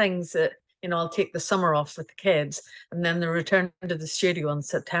same things that, I'll take the summer off with the kids and then the return to the studio in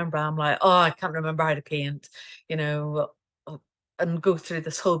September. I'm like, oh, I can't remember how to paint, you know, and go through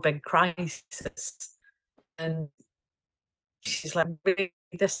this whole big crisis. And she's like, really,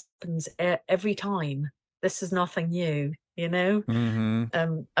 this happens every time. This is nothing new.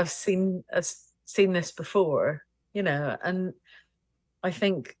 Mm-hmm. I've seen this before, and I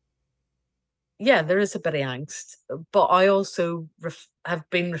think, yeah, there is a bit of angst, but I also have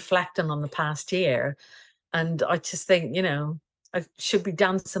been reflecting on the past year, and I just think, I should be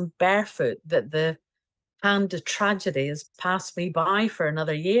dancing barefoot that the hand of tragedy has passed me by for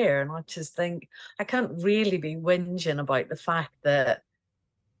another year. And I just think I can't really be whinging about the fact that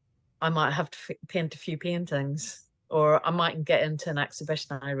I might have to paint a few paintings, or I mightn't get into an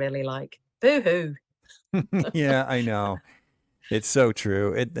exhibition I really like. Boo hoo. Yeah, I know. It's so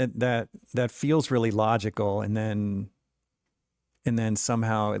true. That feels really logical, and then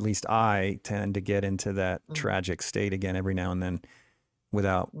somehow, at least I tend to get into that Mm, tragic state again every now and then,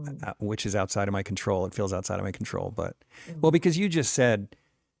 without mm, which is outside of my control. It feels outside of my control, but well, mm, because you just said,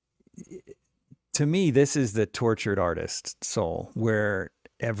 to me, this is the tortured artist soul, where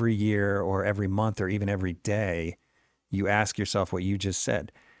every year or every month or even every day, you ask yourself what you just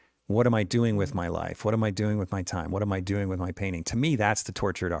said. What am I doing with mm, my life? What am I doing with my time? What am I doing with my painting? To me, that's the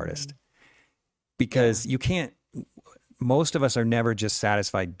tortured artist, mm. Yeah. because you can't, most of us are never just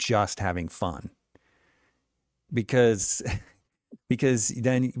satisfied just having fun, because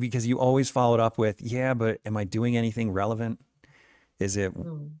because you always follow it up with, yeah, but am I doing anything relevant? Is it,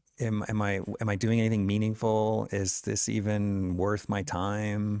 Mm, am I doing anything meaningful? Is this even worth my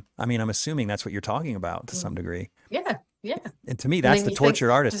time? I mean, I'm assuming that's what you're talking about to some mm. degree. Yeah. Yeah. And to me, And that's then the you think,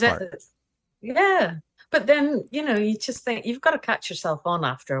 tortured artist does it? part. Yeah. But then, you just think you've got to catch yourself on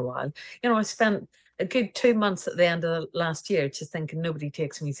after a while. I spent a good 2 months at the end of last year just thinking nobody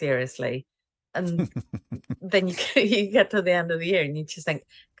takes me seriously. And then you get to the end of the year and you just think,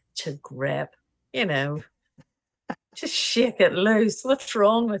 to grip, you know, just shake it loose. What's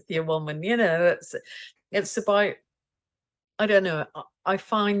wrong with you, woman? It's about, I don't know. I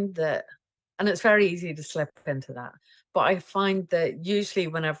find that, and it's very easy to slip into that, but I find that usually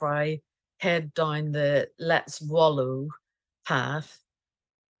whenever I head down the let's wallow path,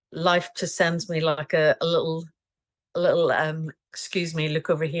 life just sends me like a little excuse me, look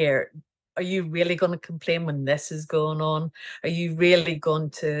over here. Are you really going to complain when this is going on? Are you really going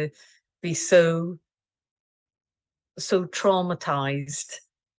to be so traumatized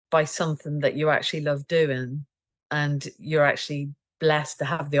by something that you actually love doing and you're actually blessed to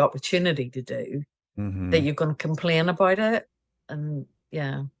have the opportunity to do, that Hmm. you're going to complain about it? And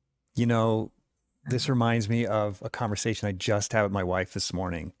yeah. You know, this reminds me of a conversation I just had with my wife this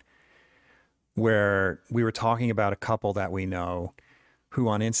morning, where we were talking about a couple that we know who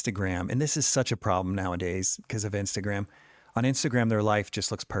on Instagram, and this is such a problem nowadays because of Instagram. On Instagram, their life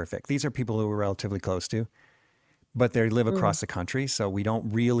just looks perfect. These are people who we're relatively close to, but they live Mm, across the country. So we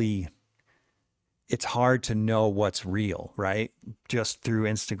don't really, it's hard to know what's real, right? Just through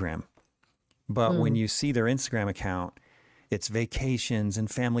Instagram. But when mm, you see their Instagram account, it's vacations and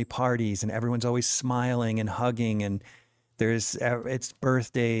family parties, and everyone's always smiling and hugging, and it's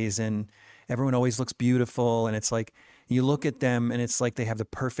birthdays, and everyone always looks beautiful. And it's like, you look at them and it's like they have the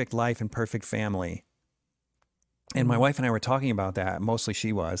perfect life and perfect family. And my mm. wife and I were talking about that. Mostly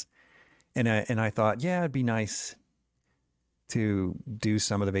she was. And I thought, yeah, it'd be nice to do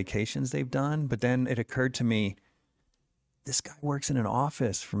some of the vacations they've done. But then it occurred to me, this guy works in an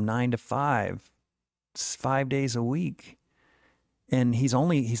office from 9 to 5, 5 days a week. And he's not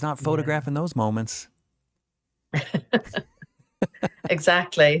Yeah. photographing those moments.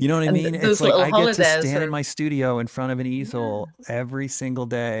 Exactly. You know what I And mean? It's those like little I get to holidays stand in are, my studio in front of an yeah. easel every single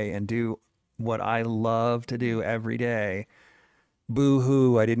day and do what I love to do every day. Boo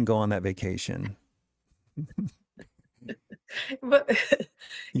hoo, I didn't go on that vacation. But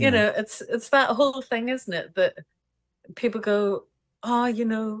You know, it's that whole thing, isn't it? That people go,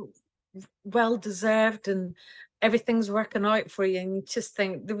 oh, well deserved and everything's working out for you. And you just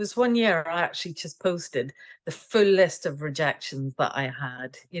think, there was one year I actually just posted the full list of rejections that I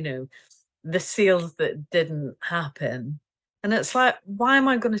had, the sales that didn't happen. And it's like, why am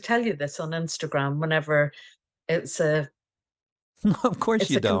I going to tell you this on Instagram whenever it's a of course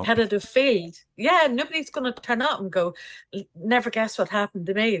it's you a don't. competitive field? Yeah, nobody's going to turn up and go, never guess what happened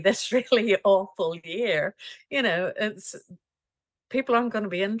to me this really awful year. It's people aren't going to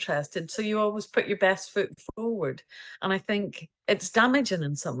be interested. So you always put your best foot forward. And I think it's damaging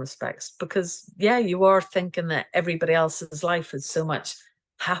in some respects because, yeah, you are thinking that everybody else's life is so much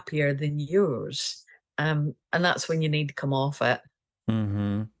happier than yours. And that's when you need to come off it.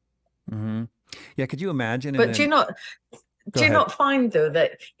 Mm-hmm. Mm-hmm. Yeah. Could you imagine? And But then go do you ahead. not find though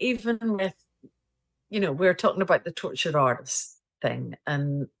that even with, we're talking about the tortured artist thing,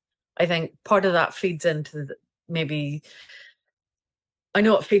 and I think part of that feeds into maybe, I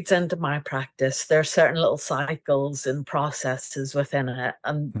know it feeds into my practice. There are certain little cycles and processes within it,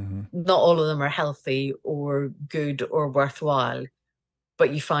 and Mm-hmm. not all of them are healthy or good or worthwhile,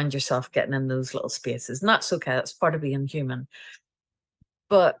 but you find yourself getting in those little spaces, and that's okay. That's part of being human.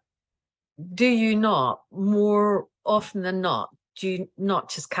 But do you not, more often than not, do you not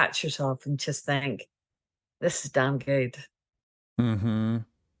just catch yourself and just think, this is damn good? Mm-hmm.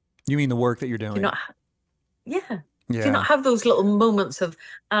 You mean the work that you're Do you doing? not, yeah. Do you not Yeah. have those little moments of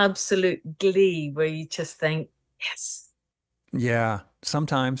absolute glee where you just think, yes? Yeah.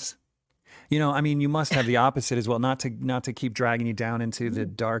 Sometimes. I mean, you must have the opposite as well, not to keep dragging you down into the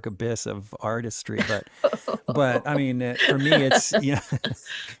dark abyss of artistry, but I mean, for me, it's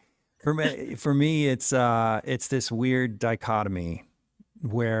for me, it's this weird dichotomy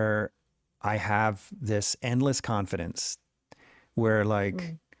where I have this endless confidence where like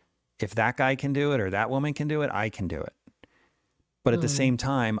Mm, if that guy can do it or that woman can do it, I can do it. But at the mm, same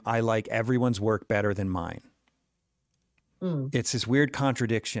time, I like everyone's work better than mine. mm, It's this weird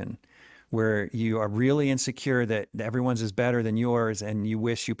contradiction where you are really insecure that everyone's is better than yours and you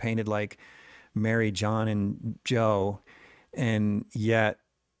wish you painted like Mary, John, and Joe. And yet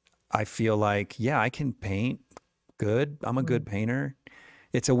I feel like, yeah, I can paint good. I'm a good mm, painter.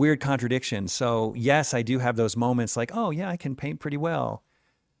 It's a weird contradiction. So, yes, I do have those moments like, oh, yeah, I can paint pretty well.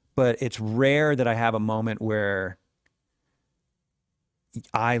 But it's rare that I have a moment where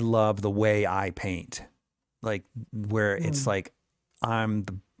I love the way I paint. Like where it's mm. like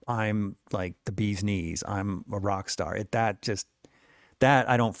I'm like the bee's knees. I'm a rock star. That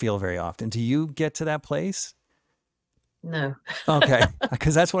I don't feel very often. Do you get to that place? No. Okay,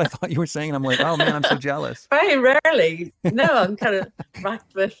 because that's what I thought you were saying. And I'm like, oh man, I'm so jealous. Very rarely. No, I'm kind of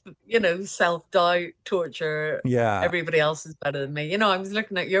racked with, self-doubt, torture. Yeah, Everybody else is better than me. I was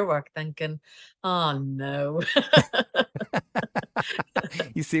looking at your work thinking, oh no.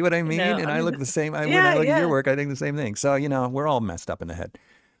 you see what I mean? And I I mean, look the same. When I yeah, look at your yeah. work, I think the same thing. So we're all messed up in the head.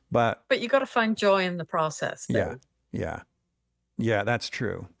 But But you got to find joy in the process, yeah, though. yeah, yeah, that's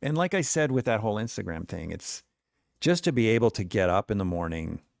true. And like I said with that whole Instagram thing, it's just to be able to get up in the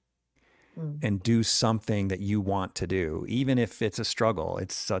morning Mm, and do something that you want to do, even if it's a struggle.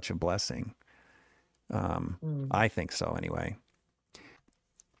 It's such a blessing. mm. I think so, anyway.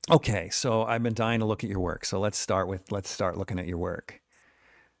 Okay, so I've been dying to look at your work. So let's start looking at your work.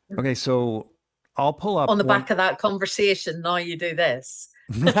 Okay, so I'll pull On up the one. back of that conversation, now you do this.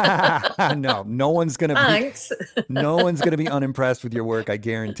 No, Thanks. no one's gonna be unimpressed with your work. I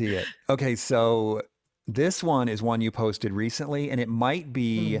guarantee it. Okay, so this one is one you posted recently, and it might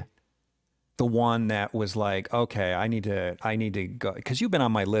be Mm, the one that was like, okay, I need to go because you've been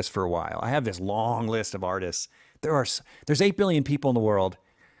on my list for a while. I have this long list of artists. There's 8 billion people in the world,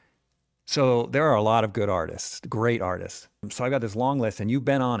 so there are a lot of good artists, great artists. So I got this long list, and you've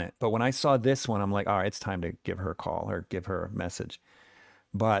been on it. But when I saw this one, I'm like, all right, it's time to give her a call or give her a message.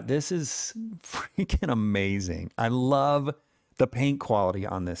 But this is freaking amazing. I love the paint quality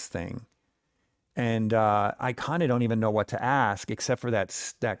on this thing. And I kind of don't even know what to ask, except for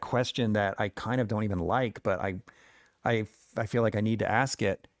that question that I kind of don't even like, but I I feel like I need to ask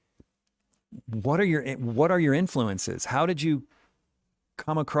it. What are your influences? How did you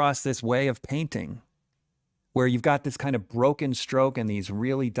come across this way of painting, where you've got this kind of broken stroke and these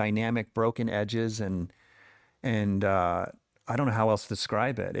really dynamic broken edges and I don't know how else to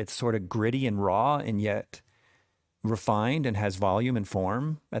describe it. It's sort of gritty and raw, and yet refined and has volume and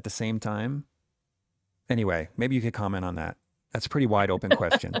form at the same time. Anyway, maybe you could comment on that. That's a pretty wide open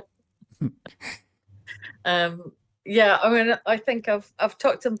question. um, yeah, I mean, I think I've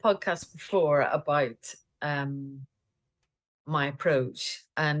talked in podcasts before about um my approach.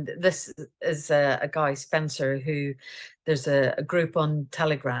 And this is a guy, Spencer, who there's a group on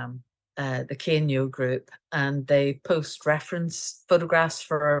Telegram, the Kenyo group, and they post reference photographs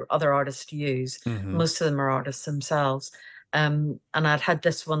for other artists to use. Hmm. Most of them are artists themselves. And I'd had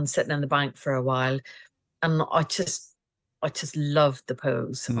this one sitting in the bank for a while, and I just loved the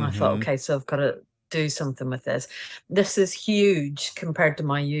pose. And I thought, Hmm. okay, so I've got to do something with this. This is huge compared to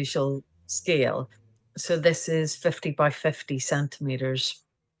my usual scale. So this is 50 by 50 centimeters.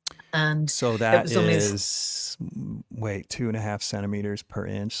 And So it that was only is, wait, 2.5 centimeters per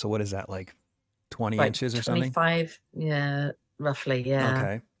inch. So what is that, like 20 about inches or something? 25, yeah, roughly, yeah.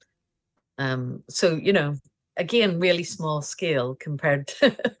 Okay. So, again, really small scale compared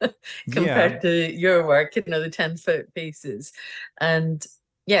to Yeah. compared to your work, the 10-foot pieces. And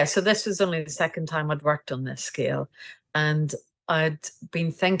yeah, so this was only the second time I'd worked on this scale. And I'd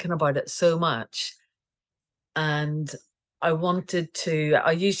been thinking about it so much. And I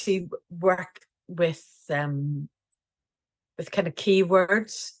usually work with kind of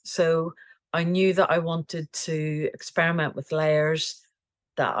keywords. So I knew that I wanted to experiment with layers,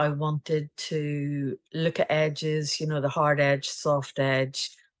 that I wanted to look at edges, the hard edge, soft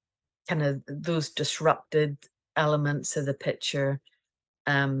edge, kind of those disrupted elements of the picture,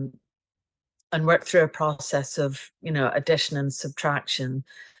 um, and work through a process of, addition and subtraction.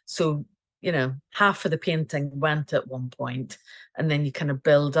 So, half of the painting went at one point, and then you kind of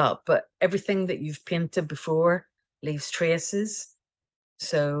build up, but everything that you've painted before leaves traces.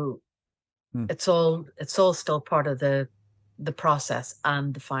 So Hmm. it's all still part of the process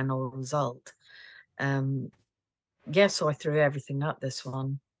and the final result. Um, yeah, so I threw everything at this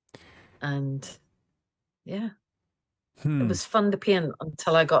one, and yeah, it Hmm. was fun to paint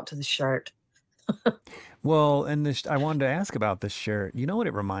until I got to the shirt. Well, and this, I wanted to ask about this shirt. You know what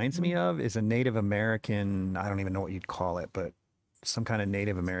it reminds me Mm. of is a Native American, I don't even know what you'd call it, but some kind of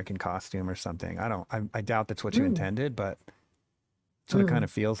Native American costume or something. I doubt that's what you Mm. intended, but that's what it kind Mm.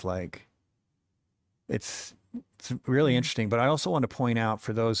 of feels like. It's it's really Mm. interesting, but I also want to point out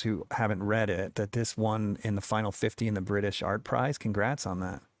for those who haven't read it that this won in the final 50 in the British Art Prize. Congrats on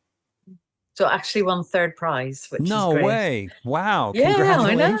that. So I actually won third prize, which is No great. way. Wow. Yeah, I know,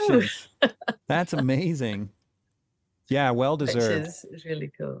 Congratulations. That's amazing. Yeah, well which deserved. is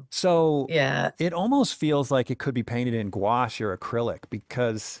really cool. So Yeah. it almost feels like it could be painted in gouache or acrylic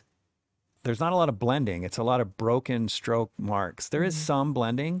because there's not a lot of blending. It's a lot of broken stroke marks. There is Mm. some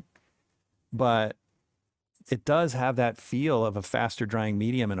blending, but it does have that feel of a faster drying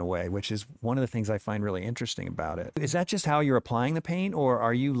medium in a way, which is one of the things I find really interesting about it. Is that just how you're applying the paint, or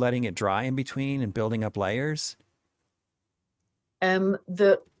are you letting it dry in between and building up layers?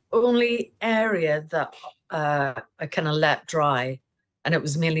 The only area that I kind of let dry, and it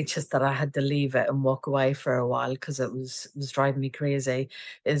was mainly just that I had to leave it and walk away for a while because it was driving me crazy,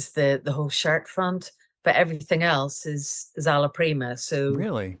 is the whole shirt front. But everything else is alla prima. So,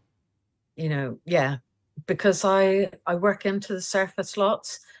 Really? yeah, because I work into the surface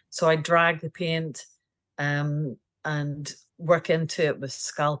lots, so I drag the paint, um, and work into it with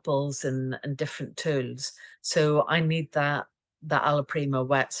scalpels and different tools. So I need that alla prima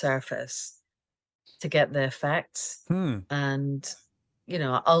wet surface to get the effects. Hmm. And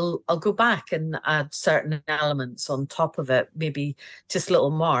I'll go back and add certain elements on top of it, maybe just little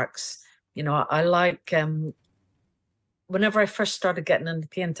marks. I like, whenever I first started getting into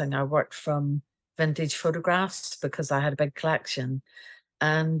painting, I worked from vintage photographs because I had a big collection.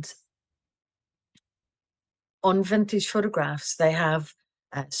 And on vintage photographs, they have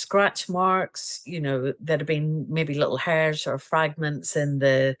scratch marks, that have been maybe little hairs or fragments in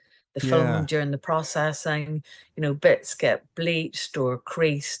the film Yeah. during the processing. Bits get bleached or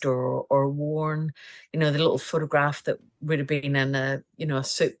creased or worn. The little photograph that would have been in a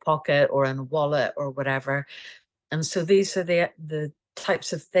suit pocket or in a wallet or whatever. And so these are the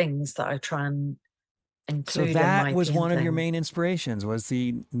types of things that I try and So include in that my was one of your painting. main inspirations was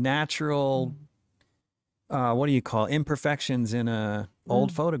the natural, Mm. what do you call imperfections in a old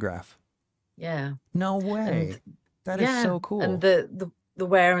Mm. photograph? Yeah. No And way. That is yeah, so and cool. the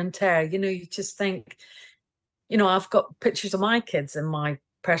wear and tear, you just think, I've got pictures of my kids in my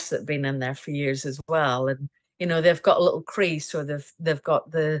purse that have been in there for years as well. And, they've got a little crease, or they've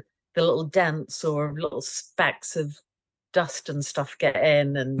got the little dents or little specks of dust and stuff get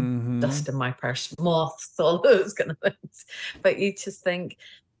in, and Mm-hmm. dust in my purse, moths, all those kind of things. But you just think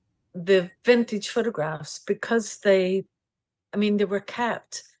the vintage photographs, because they were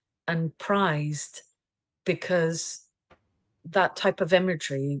kept and prized because that type of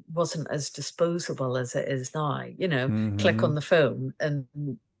imagery wasn't as disposable as it is now. Click Mm-hmm. on the phone and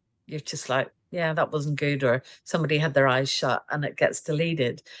you're just like, yeah, that wasn't good, or somebody had their eyes shut and it gets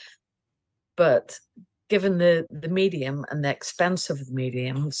deleted. But given the medium and the expense of the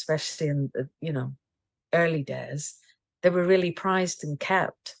medium, especially in the early days, they were really prized and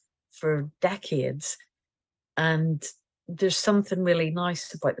kept for decades. And there's something really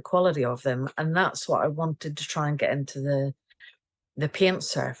nice about the quality of them, and that's what I wanted to try and get into the paint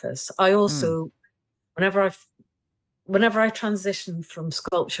surface. I Hmm. also, whenever I whenever I transition from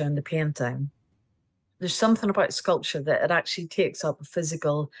sculpture into painting, there's something about sculpture that it actually takes up a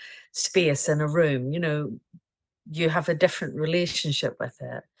physical space in a room. You have a different relationship with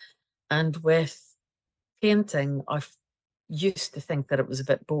it. And with painting, I used to think that it was a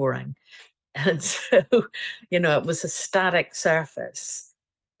bit boring. And so, it was a static surface.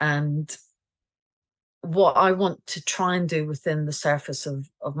 And what I want to try and do within the surface of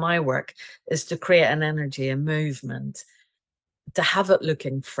my work is to create an energy and movement, to have it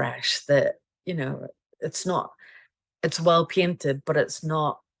looking fresh, that, it's not, it's well painted, but it's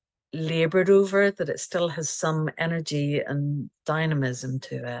not labored over, that it still has some energy and dynamism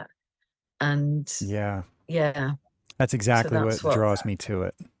to it. And Yeah, yeah, that's so exactly that's what what. draws me to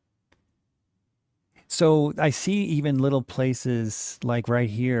it. So I see even little places like right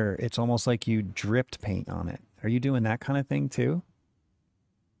here, it's almost like you dripped paint on it. Are you doing that kind of thing too?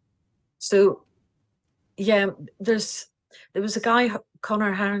 So yeah, there's there was a guy,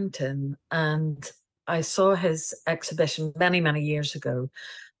 Connor Harrington, and I saw his exhibition many, many years ago,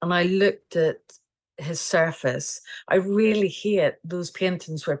 and I looked at his surface. I really hate those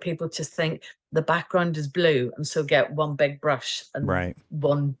paintings where people just think the background is blue and so get one big brush and Right.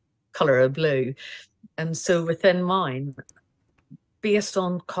 one color of blue. And so within mine, based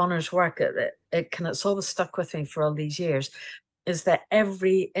on Connor's work, it's always stuck with me for all these years, is that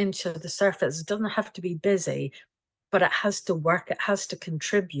every inch of the surface doesn't have to be busy, but it has to work, it has to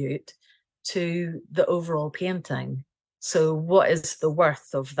contribute to the overall painting. So what is the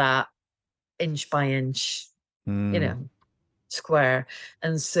worth of that inch by inch, you Mm, know, square?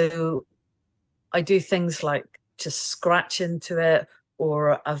 And so I do things like just scratch into it,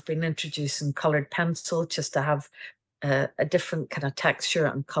 or I've been introducing colored pencil just to have a different kind of texture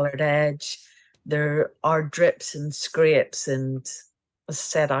and colored edge. There are drips and scrapes, and as I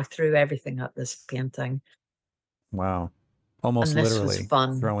said, I threw everything at this painting, wow. Almost and this was literally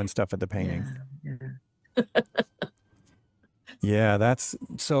fun. throwing stuff at the painting. Yeah, yeah. Yeah, that's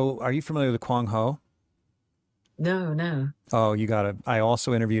so. Are you familiar with Kwang Ho? No, no. Oh, you gotta. I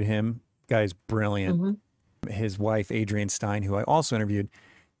also interviewed him. Guy's brilliant. Hmm. His wife, Adrienne Stein, who I also interviewed,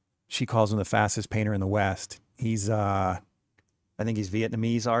 she calls him the fastest painter in the West. I think he's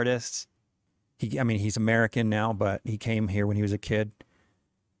Vietnamese artist. I mean, he's American now, but he came here when he was a kid.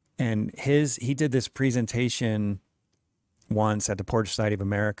 And he did this presentation once at the Portrait Society of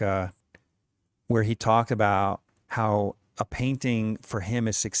America where he talked about how a painting for him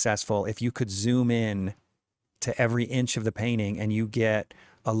is successful if you could zoom in to every inch of the painting and you get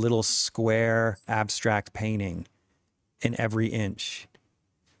a little square abstract painting in every inch.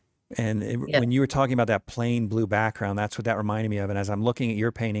 And Yeah. when you were talking about that plain blue background, that's what that reminded me of. And as I'm looking at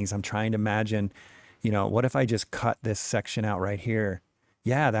your paintings, I'm trying to imagine, what if I just cut this section out right here?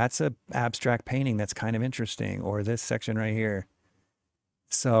 Yeah, that's a abstract painting that's kind of interesting, or this section right here.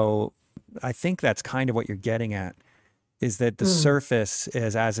 So I think that's kind of what you're getting at, is that the Mm, surface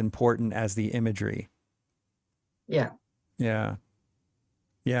is as important as the imagery. yeah. Yeah.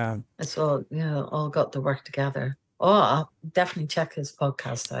 Yeah. It's all, all got to work together. Oh, I'll definitely check his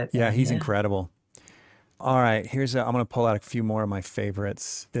podcast out Yeah. then. He's Yeah. incredible. All right. I'm going to pull out a few more of my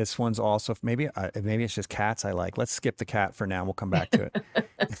favorites. This one's also, maybe it's just cats I like. Let's skip the cat for now. We'll come back to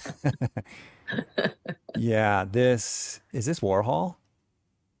it. Yeah. Is this Warhol?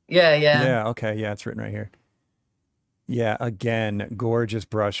 Yeah, yeah. Yeah. Okay. Yeah. It's written right here. Yeah. Again, gorgeous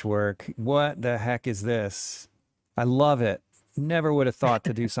brushwork. What the heck is this? I love it. Never would have thought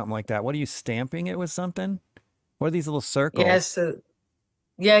to do something like that. What are you stamping it with something? What are these little Yeah, circles? so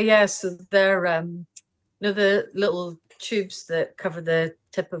yeah, so they're the little tubes that cover the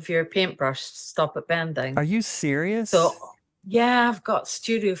tip of your paintbrush to stop it Are bending. you serious? So yeah, I've got a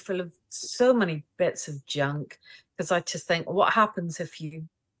studio full of so many bits of junk, because I just think, what happens if you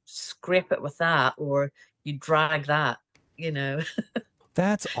scrape it with that, or you drag that, you know?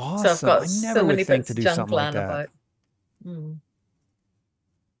 That's So I've awesome. got I so never would many think bits to of do junk something like lying that. about. Mm.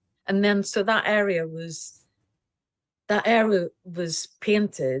 And then so that area was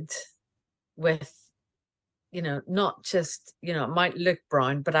painted with, not just, it might look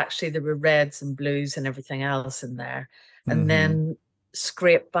brown, but actually there were reds and blues and everything else in there. And Mm-hmm. then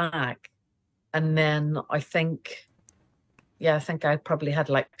scraped back. And then I think I probably had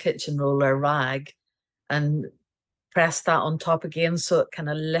like kitchen roller rag and pressed that on top again, so it kind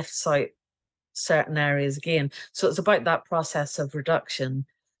of lifts out certain areas again. So it's about that process of reduction.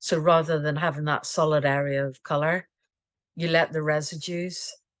 So rather than having that solid area of color, you let the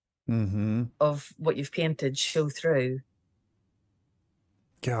residues Mm-hmm. of what you've painted show through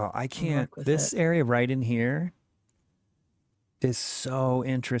Go, I and can't. work with This it. area right in here is so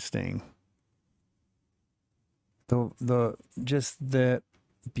interesting. The just the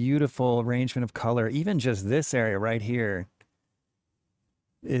beautiful arrangement of color. Even just this area right here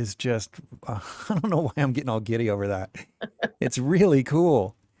is just I don't know why I'm getting all giddy over that. It's really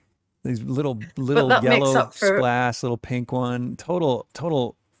cool. These little But little that makes yellow up for splash, little pink one.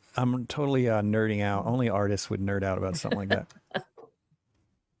 Total I'm totally nerding out. Only artists would nerd out about something like that.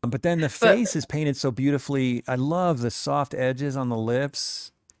 But then the But face is painted so beautifully. I love the soft edges on the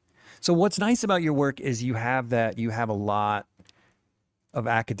lips. So what's nice about your work is you have a lot of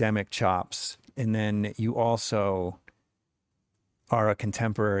academic chops, and then you also are a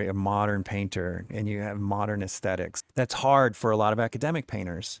contemporary, a modern painter, and you have modern aesthetics. That's hard for a lot of academic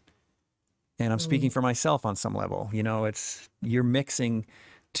painters. And I'm speaking mm, for myself on some level. You know, it's you're mixing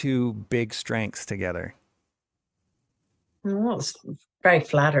two big strengths together. well, it's very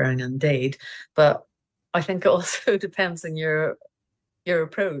flattering indeed. But I think it also depends on your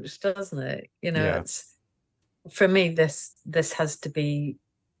approach, doesn't it? You know, Yeah. it's for me this has to be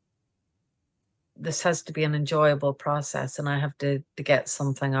an enjoyable process, and I have to get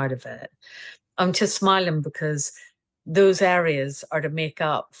something out of it. I'm just smiling because those areas are to make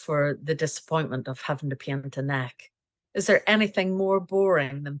up for the disappointment of having to paint a neck. Is there anything more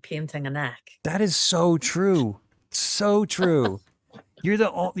boring than painting a neck? That is so true. So true. You're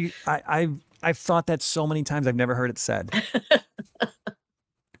the only, I've thought that so many times. I've never heard it said.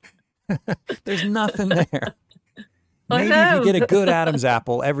 There's nothing there. I Maybe if you know. get a good Adam's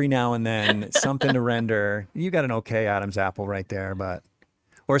apple every now and then, something to render, you got an okay Adam's apple right there, but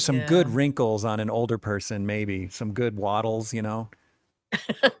or some good Yeah. wrinkles on an older person, maybe some good waddles, you know.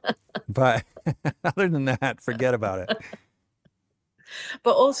 But other than that, forget about it.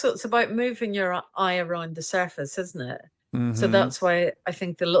 But also it's about moving your eye around the surface, isn't it? So Mm-hmm. that's why I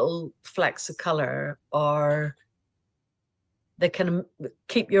think the little flecks of color are they can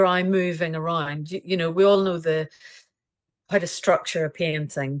keep your eye moving around. You know, we all know the how to structure a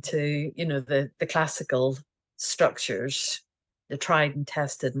painting to, you know, the classical structures, the tried and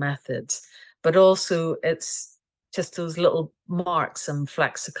tested methods, but also it's just those little marks and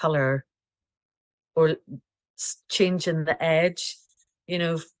flecks of color or changing the edge, you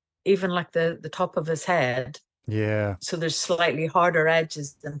know, even like the top of his head. Yeah. So there's slightly harder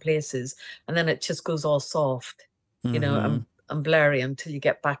edges in places, and then it just goes all soft, you know, Mm-hmm. and blurry until you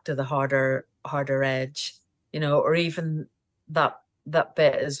get back to the harder edge, you know, or even that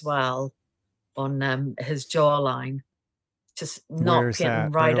bit as well on his jawline, just not Where's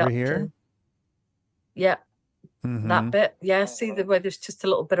painting that? Right right over up here? to yeah, Mm-hmm. that bit. Yeah, see the way there's just a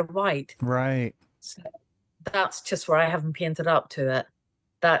little bit of white. Right. So that's just where I haven't painted up to it.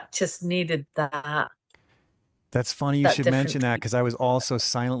 That just needed That's funny you that should mention different that because I was also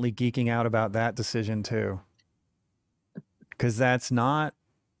silently geeking out about that decision too. Because that's not,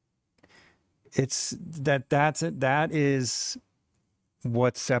 it's that's it. That is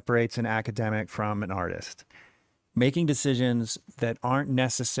what separates an academic from an artist. Making decisions that aren't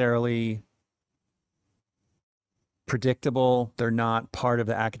necessarily predictable. They're not part of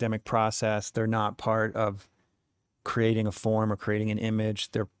the academic process. They're not part of creating a form or creating an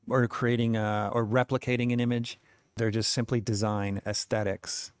image. They're or creating or replicating an image. They're just simply design,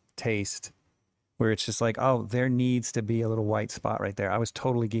 aesthetics, taste, where it's just like, oh, there needs to be a little white spot right there. I was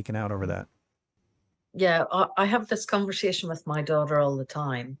totally geeking out over that. yeah, I have this conversation with my daughter all the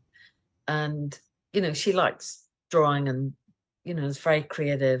time, and you know, she likes drawing and you know, is very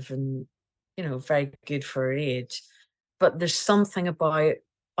creative and you know, very good for her age. But there's something about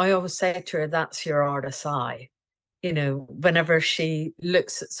I always say to her, that's your artist's eye. You know, whenever she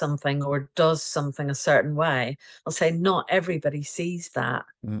looks at something or does something a certain way, I'll say, not everybody sees that.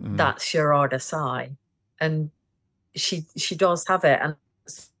 Mm-mm. That's your artist's eye. And she does have it. And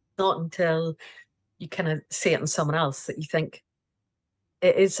it's not until you kind of see it in someone else that you think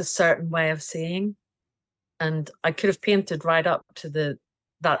it is a certain way of seeing. And I could have painted right up to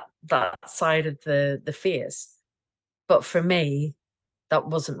that side of the face. But for me, that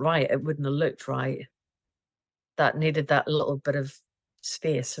wasn't right. It wouldn't have looked right. That needed that little bit of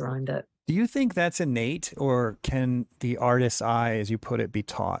space around it. Do you think that's innate, or can the artist's eye, as you put it, be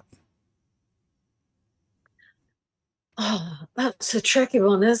taught? Oh, that's a tricky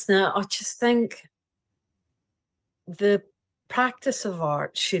one, isn't it? I just think the practice of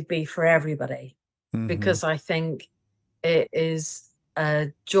art should be for everybody Mm-hmm. because I think it is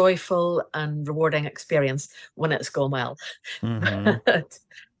a joyful and rewarding experience when it's gone well. Mm-hmm. But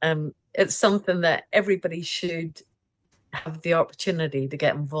it's something that everybody should have the opportunity to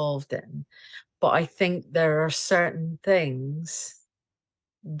get involved in. But I think there are certain things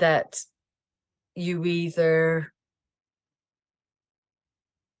that you either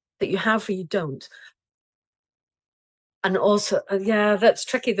that you have or you don't. And also, yeah, that's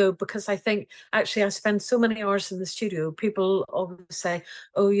tricky though, because I think actually I spend so many hours in the studio. People always say,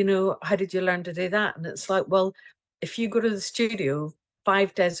 oh, you know, how did you learn to do that? And it's like, well, if you go to the studio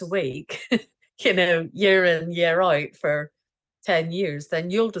 5 days a week, you know, year in, year out for 10 years, then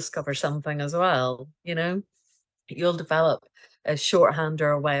you'll discover something as well, you know? You'll develop a shorthand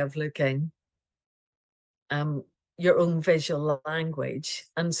or a way of looking, um, your own visual language.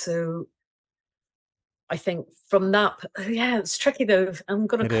 And so I think from that, yeah, it's tricky though. I'm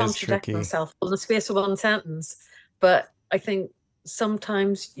going to It is contradict tricky. myself in the space of one sentence, but I think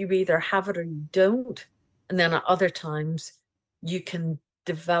sometimes you either have it or you don't. And then at other times, you can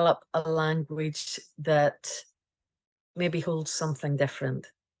develop a language that maybe holds something different.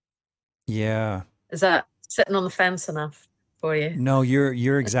 Yeah. Is that sitting on the fence enough for you? No,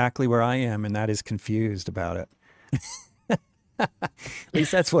 you're exactly where I am, and that is confused about it. At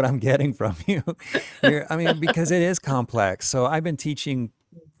least that's what I'm getting from you. I mean, because it is complex. So I've been teaching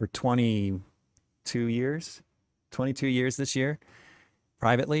for 22 years, 22 years this year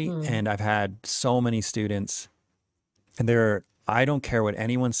privately, Mm, and I've had so many students, and I don't care what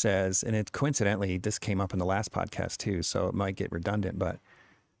anyone says, and it coincidentally this came up in the last podcast too, so it might get redundant, but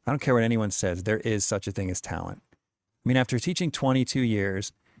I don't care what anyone says. There is such a thing as talent. I mean, after teaching 22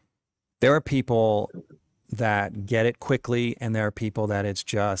 years, there are people that get it quickly, and there are people that it's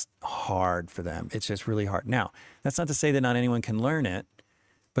just hard for them. It's just really hard. Now, that's not to say that not anyone can learn it,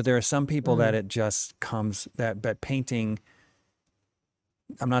 but there are some people that mm, it just comes that painting.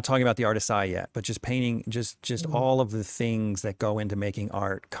 I'm not talking about the artist's eye yet, but just painting, just mm, all of the things that go into making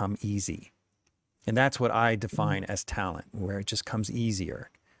art come easy, and that's what I mm, define as talent, where it just comes easier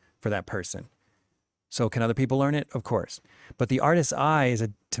for that person. So can other people learn it? Of course. But the artist's eye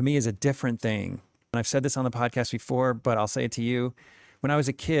to me is a different thing. And I've said this on the podcast before, but I'll say it to you. When I was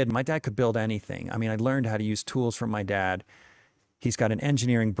a kid, my dad could build anything. I mean, I learned how to use tools from my dad. He's got an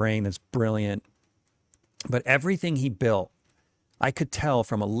engineering brain that's brilliant. But everything he built, I could tell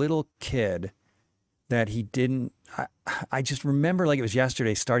from a little kid that he didn't. I just remember like it was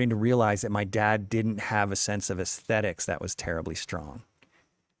yesterday starting to realize that my dad didn't have a sense of aesthetics that was terribly strong.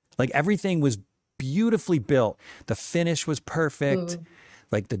 Like everything was beautifully built. The finish was perfect. mm,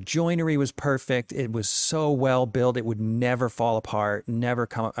 Like the joinery was perfect. It was so well built. It would never fall apart, never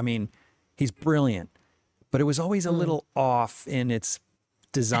come up. I mean, he's brilliant, but it was always a mm. little off in its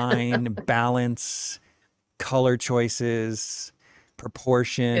design, balance, color choices,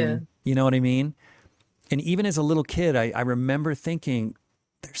 Yeah. proportion. You know what I mean? And even as a little kid, I remember thinking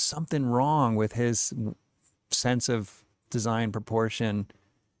there's something wrong with his sense of design, proportion.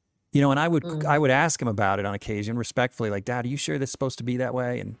 And I Mm, would ask him about it on occasion, respectfully, like, Dad, are you sure this is supposed to be that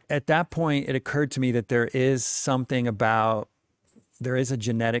way? And at that point, it occurred to me that there is a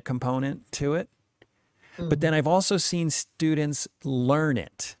genetic component to it. But then mm, I've also seen students learn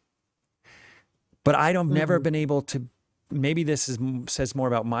it. But I've never mm, been able to, maybe says more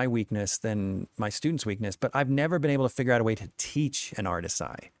about my weakness than my students' weakness, but I've never been able to figure out a way to teach an artist's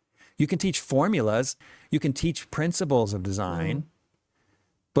eye. You can teach formulas, you can teach principles of mm. design,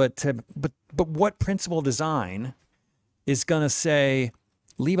 but what principle design is going to say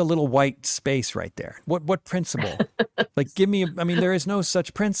leave a little white space right there? What principle? Like give me I mean there is no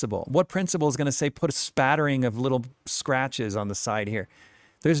such principle. What principle is going to say put a spattering of little scratches on the side here?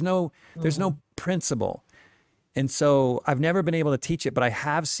 There's no there's no Mm, principle. And so I've never been able to teach it, but I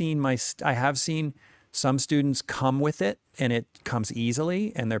have seen some students come with it and it comes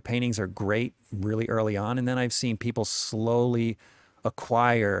easily and their paintings are great really early on, and then I've seen people slowly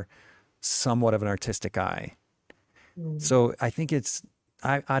acquire somewhat of an artistic eye. mm, So I think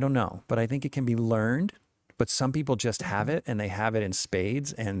I don't know, but I think it can be learned. But some people just have mhm. it and they have it in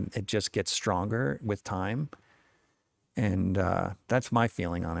spades and it just gets stronger with time. And that's my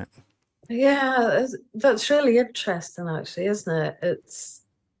feeling on it. Yeah, that's really interesting, actually, isn't it? It's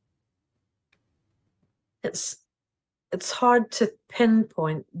it's hard to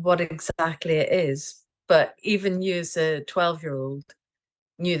pinpoint what exactly it is, but even you as a 12-year-old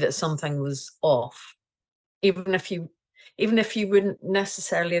knew that something was off, even if you even if you wouldn't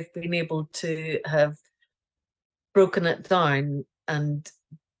necessarily have been able to have broken it down and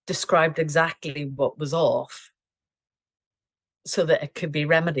described exactly what was off so that it could be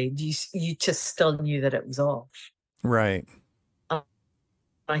remedied. You just still knew that it was off. Right. And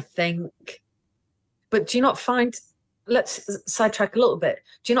I think, but do you not find? Let's sidetrack a little bit.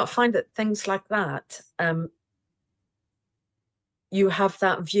 Do you not find that things like that, you have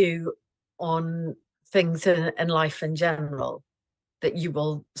that view on things in life in general, that you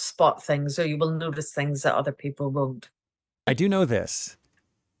will spot things or you will notice things that other people won't? I do know this,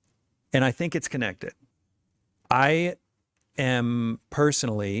 and I think it's connected. I am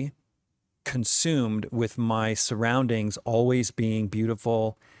personally consumed with my surroundings always being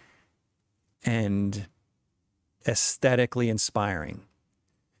beautiful and aesthetically inspiring.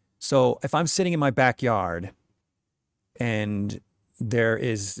 So if I'm sitting in my backyard, and there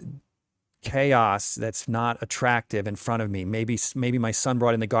is chaos that's not attractive in front of me. Maybe my son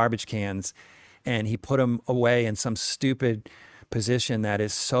brought in the garbage cans and he put them away in some stupid position that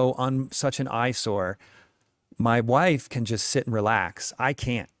is such an eyesore. My wife can just sit and relax. I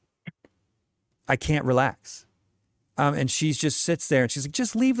can't. I can't relax. And she just sits there and she's like,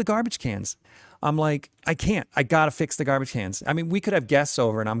 just leave the garbage cans. I'm like, I can't. I got to fix the garbage cans. I mean, we could have guests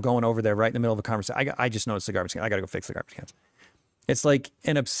over and I'm going over there right in the middle of a conversation. I just noticed the garbage can. I got to go fix the garbage cans. It's like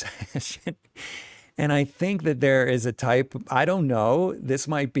an obsession. And I think that there is a type, I don't know, this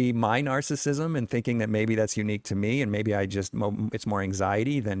might be my narcissism and thinking that maybe that's unique to me. And maybe it's more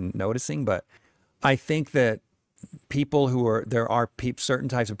anxiety than noticing. But I think that there are certain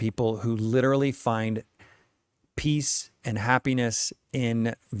types of people who literally find peace and happiness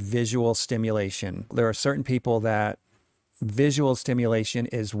in visual stimulation. There are certain people that visual stimulation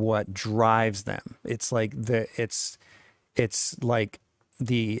is what drives them. It's like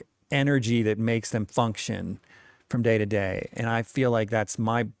the energy that makes them function from day to day. And I feel like that's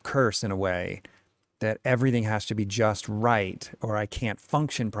my curse in a way, that everything has to be just right or I can't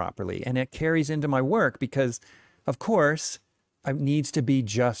function properly. And it carries into my work because, of course, it needs to be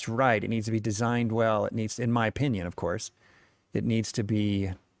just right. It needs to be designed well. It needs, in my opinion, of course, it needs to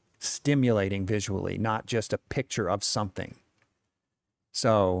be stimulating visually, not just a picture of something.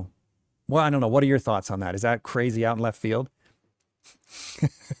 So, well, I don't know. What are your thoughts on that? Is that crazy out in left field?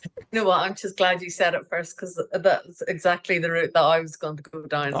 You know what? I'm just glad you said it first because that's exactly the route that I was going to go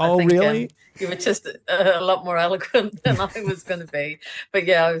down. I Oh, think really? you were just a lot more eloquent than I was going to be. But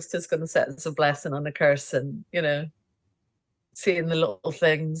yeah, I was just going to say it's a blessing and a curse, and seeing the little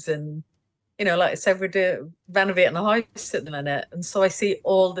things, and like I said, we're renovating a house at the minute, and so I see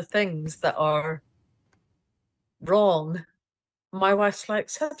all the things that are wrong. My wife's like,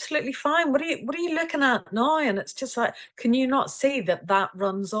 it's absolutely fine. What are you looking at now? And it's just like, can you not see that that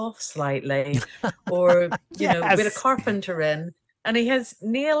runs off slightly? Or, with a Yes. carpenter in, and he has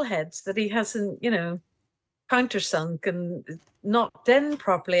nail heads that he hasn't, countersunk and knocked in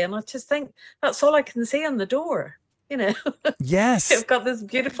properly. And I just think that's all I can see on the door. Yes. I've got this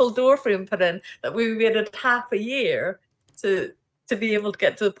beautiful door frame put in that we waited half a year to be able to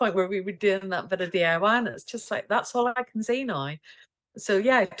get to the point where we were doing that bit of DIY. And it's just like, that's all I can see now. So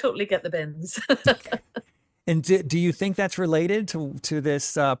yeah, I totally get the bins. And do you think that's related to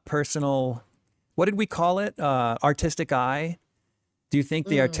this personal, what did we call it? Artistic eye? Do you think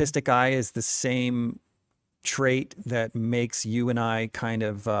the Mm, artistic eye is the same trait that makes you and I kind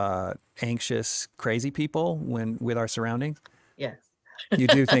of anxious, crazy people with our surroundings? yes. You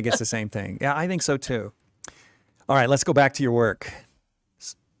do think it's the same thing? Yeah, I think so too. All right, let's go back to your work.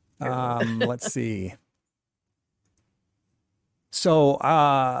 Let's see. So,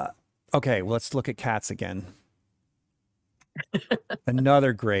 okay, well, let's look at cats again.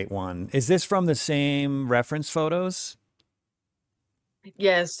 Another great one. Is this from the same reference photos?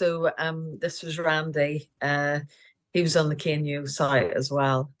 Yeah, so this was Randy. He was on the KNU site as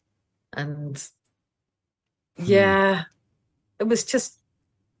well. And Hmm. yeah, it was just,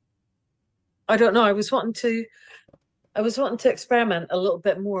 I don't know, I was wanting to experiment a little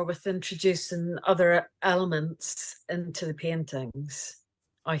bit more with introducing other elements into the paintings.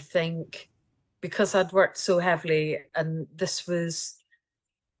 I think because I'd worked so heavily, and this was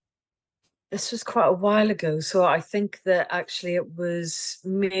quite a while ago. So I think that actually it was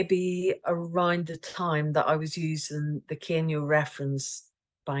maybe around the time that I was using the Kenyo reference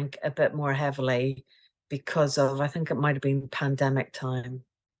bank a bit more heavily because of, I think it might have been pandemic time.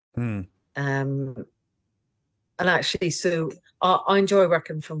 Hmm. Um, and actually, so I enjoy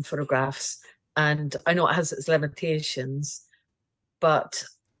working from photographs, and I know it has its limitations, but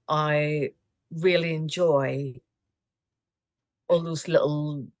I really enjoy all those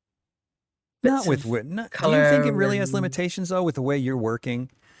little Not bits with of do you think it color really has and limitations though with the way you're working?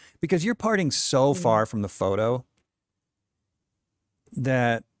 Because you're parting so mm, far from the photo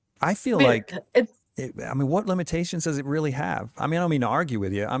that I I feel mean, like I mean, what limitations does it really have? I mean, I don't mean to argue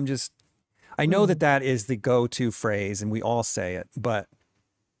with you. I know that mm, that is the go-to phrase and we all say it, but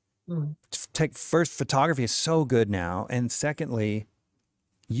mm, take first, photography is so good now. And secondly,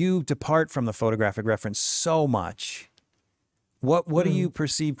 you depart from the photographic reference so much. What do you mm.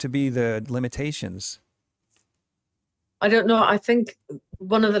 perceive to be the limitations? I don't know. I think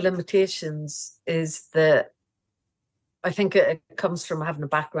one of the limitations is that I think it comes from having a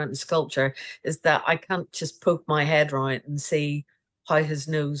background in sculpture, is that I can't just poke my head around and see how his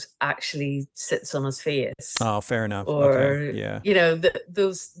nose actually sits on his face, Oh, fair enough. Okay. or Yeah.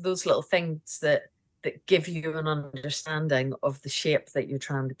 those little things that give you an understanding of the shape that you're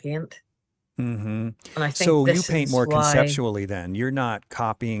trying to paint. Mm-hmm. And I think So you this paint is more why conceptually then. You're not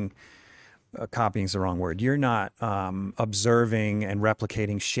copying, copying is the wrong word. You're not observing and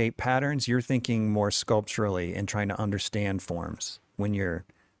replicating shape patterns. You're thinking more sculpturally and trying to understand forms when you're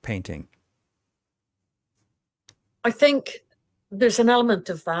painting. I think there's an element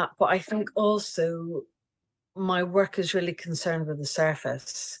of that, but I think also my work is really concerned with the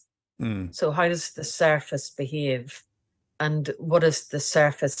surface. Mm, So how does the surface behave? And what does the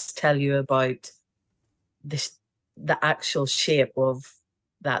surface tell you about this the actual shape of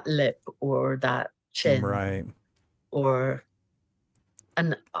that lip or that chin right. or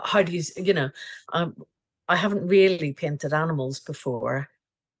and how do you um, I haven't really painted animals before,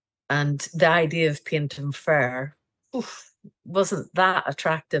 and the idea of painting fur oof, wasn't that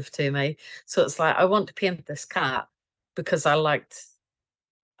attractive to me. So it's like I want to paint this cat because I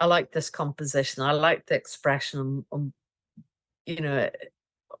liked this composition. I liked the expression on you know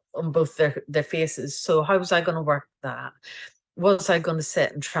on both their faces. So how was I going to work that? Was I going to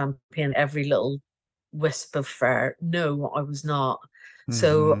sit and try and paint every little wisp of fur? No, I was not.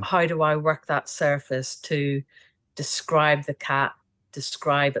 So Mm-hmm. how do I work that surface to describe the cat,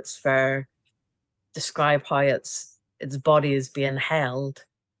 describe its fur, describe how its body is being held?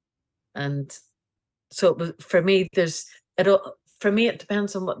 And so it was, for me, it. For me, it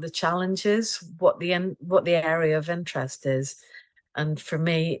depends on what the challenge is, what the area of interest is, and for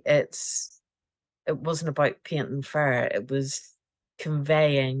me, it wasn't about painting fur. It was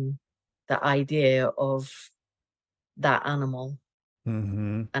conveying the idea of that animal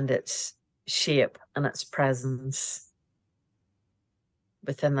Mm-hmm. and its shape and its presence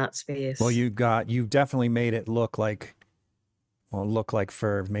within that Well, space. you definitely made it look like, well, look like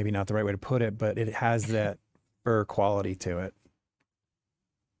fur, maybe not the right way to put it, but it has that fur quality to it.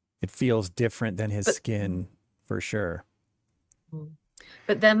 It feels different than his But skin for sure. mm,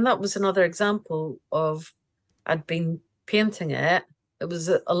 but then that was another example of I'd been painting it. It was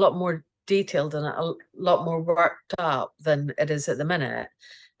a lot more detailed and a lot more worked up than it is at the minute.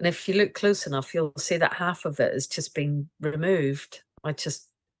 And if you look close enough, you'll see that half of it has just been removed. I just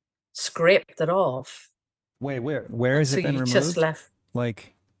scraped it off. Wait, where And has so it been you just removed? left.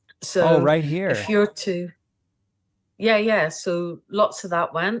 Like, oh, So right if here. you're to, yeah, yeah. So lots of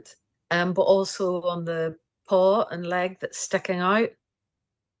that went. But also on the paw and leg that's sticking out.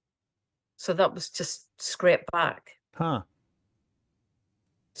 So that was just scraped back. Huh.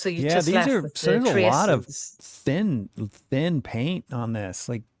 So you Yeah, just these left are, with so the there's a lot of traces. thin paint on this,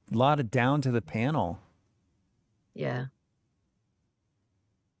 like a lot of down to the panel. Yeah.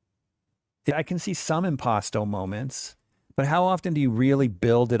 Yeah, I can see some impasto moments, but how often do you really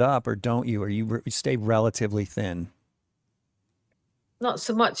build it up or don't you? Or you stay relatively thin? Not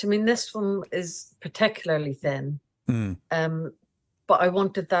so much. I mean, this one is particularly thin. Mm. Um, but I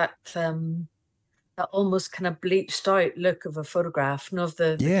wanted that almost kind of bleached out look of a photograph, you know, of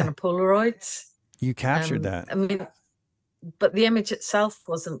the kind Yeah, of Polaroids. you captured that. I mean, but the image itself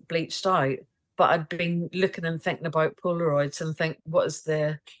wasn't bleached out. But I'd been looking and thinking about Polaroids and think,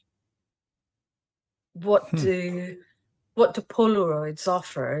 what Hmm. do what do Polaroids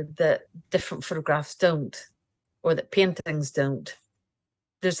offer that different photographs don't, or that paintings don't?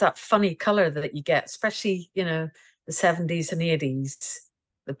 There's that funny color that you get, especially the 70s and 80s.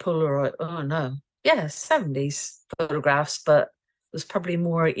 The Polaroid. Oh no, yeah, 70s photographs, but it was probably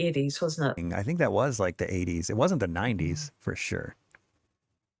more 80s, wasn't it? I think that was like the 80s. It wasn't the 90s for sure.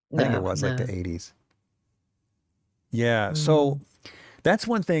 I think it No, was like no. the 80s. Yeah. So Mm, that's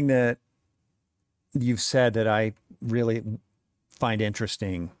one thing that you've said that I really find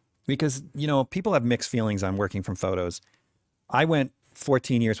interesting because, people have mixed feelings on working from photos. I went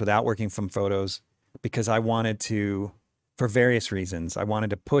 14 years without working from photos because I wanted to, for various reasons, I wanted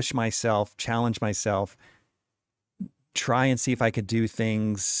to push myself, challenge myself, try and see if I could do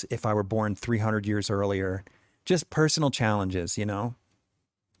things if I were born 300 years earlier, just personal challenges,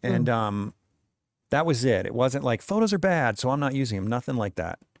 And mm, that was it. It wasn't like photos are bad, so I'm not using them, nothing like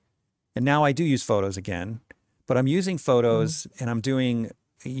that. And now I do use photos again, but I'm using mm, photos and I'm doing,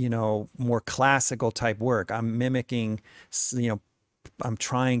 more classical type work. I'm mimicking, you know, I'm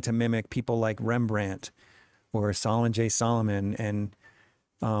trying to mimic people like Rembrandt or Solomon J. Solomon and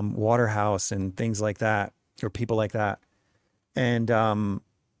Waterhouse and things like that, or people like that. And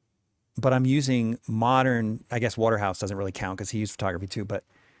but I'm using modern. I guess Waterhouse doesn't really count because he used photography too. But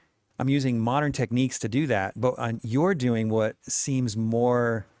I'm using modern techniques to do that. But you're doing what seems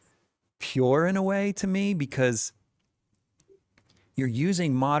more pure in a way to me because you're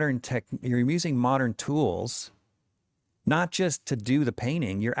using modern tools not just to do the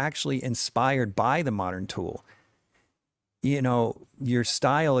painting, you're actually inspired by the modern tool. Your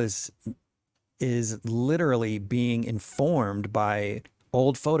style is is literally being informed by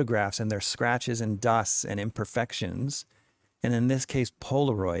old photographs and their scratches and dusts and imperfections, and in this case,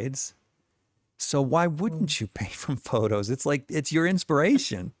 Polaroids. So why Mm, wouldn't you paint from photos? It's like it's your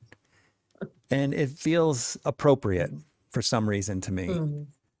inspiration, and it feels appropriate mm, for some reason to me mm,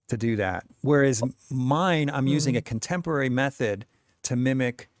 to do that. Whereas mine, I'm using a mm. contemporary method to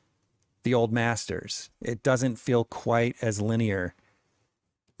mimic the old masters. It doesn't feel quite as linear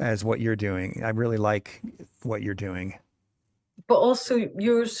as what you're doing. I really like what you're doing. But also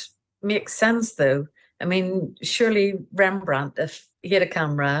yours makes sense though. I mean, surely Rembrandt, if he had a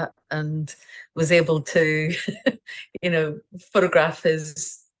camera and was able to, photograph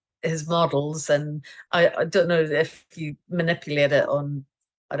his models, and I don't know if you manipulate it on,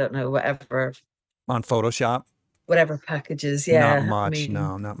 I don't know, On Photoshop, whatever packages. not Yeah, I much. mean,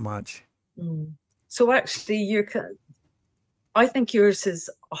 No, not much. so actually I think yours is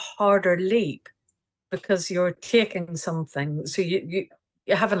a harder leap because you're taking something, so you're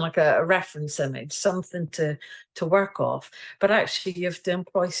having like a reference image, something to work off, but actually you have to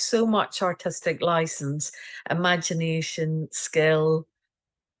employ so much artistic license, imagination, skill,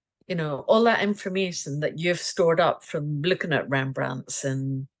 all that information that you've stored up from looking at Rembrandts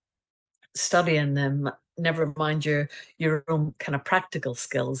and studying them, never mind your own kind of practical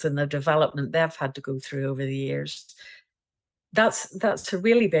skills and the development they've had to go through over the years. That's a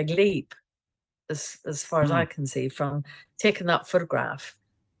really big leap, as far as Hmm. I can see, from taking that photograph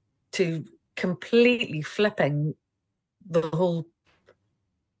to completely flipping the whole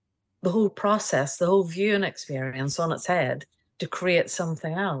the whole process, the whole viewing experience on its head to create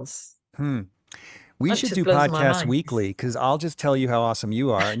something else. Hmm. We That should just do blows my podcasts mind. weekly because I'll just tell you how awesome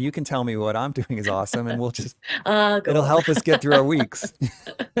you are, and you can tell me what I'm doing is awesome, and we'll just, Ah, go it'll on. help us get through our weeks.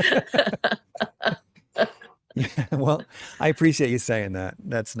 Yeah. Well, I appreciate you saying that.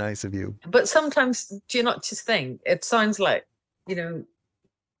 That's nice of you. But sometimes, do you not just think it sounds like, you know,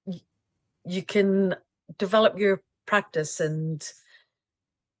 you can develop your practice and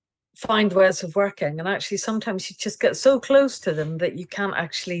find ways of working, and actually sometimes you just get so close to them that you can't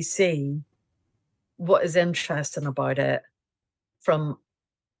actually see what is interesting about it from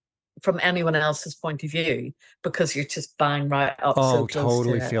anyone else's point of view, because you're just bang right up so Oh, close to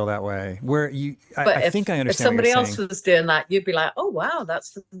totally it. feel that way. Where you, I But think I if understand what you're somebody else saying. was doing that, you'd be like, oh wow,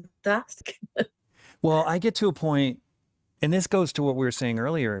 that's fantastic. Well, I get to a point, and this goes to what we were saying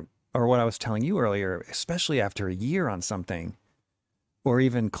earlier, or what I was telling you earlier, especially after a year on something, or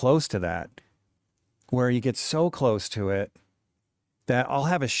even close to that, where you get so close to it that I'll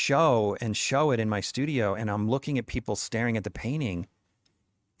have a show and show it in my studio, and I'm looking at people staring at the painting,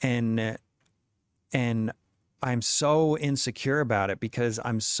 and and I'm so insecure about it because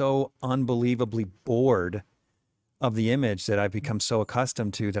I'm so unbelievably bored of the image that I've become so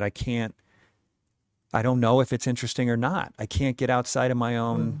accustomed to that I don't know if it's interesting or not. I can't get outside of my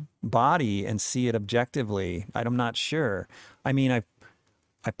own Mm. body and see it objectively. I'm not sure. I mean, I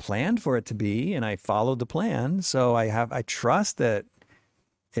planned for it to be and I followed the plan, so I trust that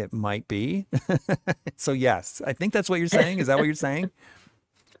it might be. So yes, I think that's what you're saying. Is that what you're saying?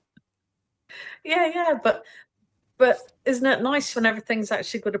 Yeah, but isn't it nice when everything's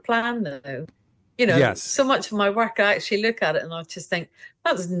actually got a plan though? Yes. So much of my work, I actually look at it and I just think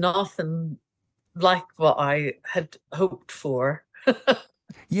that's nothing like what I had hoped for.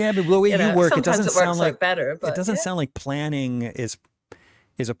 Yeah, but the way you work, Sometimes it works out better, it but doesn't yeah, sound like planning is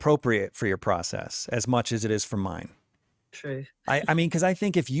appropriate for your process as much as it is for mine. true. I mean, because I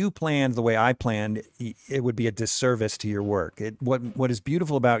think if you planned the way I planned, it would be a disservice to your work. What is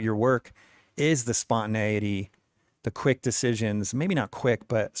beautiful about your work is the spontaneity, the quick decisions, maybe not quick,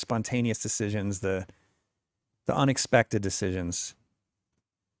 but spontaneous decisions, the unexpected decisions.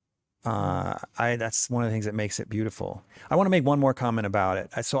 Mm, I That's one of the things that makes it beautiful. I want to make one more comment about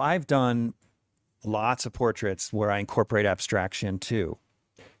it. So I've done lots of portraits where I incorporate abstraction too.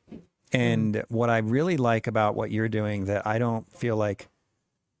 mm, And what I really like about what you're doing that I don't feel like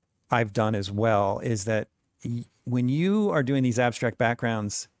I've done as well is that when you are doing these abstract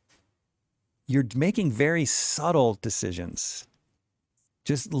backgrounds, you're making very subtle decisions.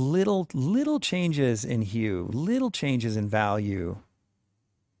 Just little changes in hue, little changes in value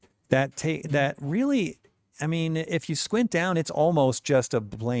mm. that really, I mean, if you squint down, it's almost just a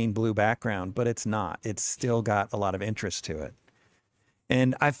plain blue background, but it's not. It's still got a lot of interest to it.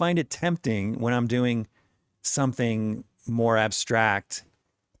 And I find it tempting when I'm doing something more abstract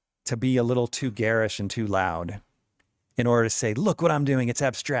to be a little too garish and too loud in order to say, look what I'm doing. It's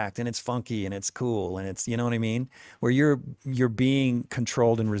abstract and it's funky and it's cool and it's, you know what I mean? Where you're being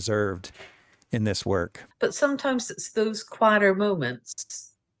controlled and reserved in this work. But sometimes it's those quieter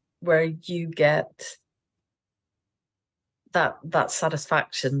moments where you get that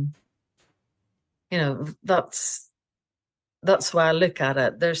satisfaction. You know, that's why I look at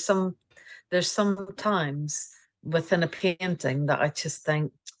it. There's some times within a painting that I just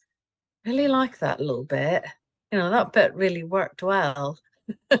think, really like that little bit. You know, that bit really worked well.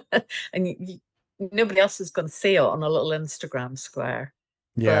 And nobody else is going to see it on a little Instagram square.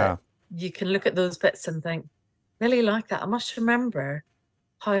 Yeah. But you can look at those bits and think, really like that. I must remember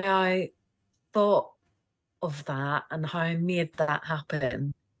how I thought of that and how I made that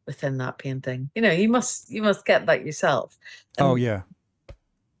happen within that painting. You know, you must get that yourself. Oh, And yeah.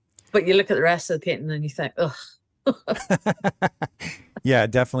 but you look at the rest of the painting and you think, ugh. Yeah,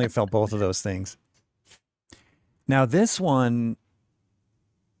 definitely felt both of those things. Now, this one's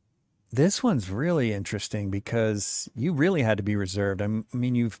really interesting because you really had to be reserved. I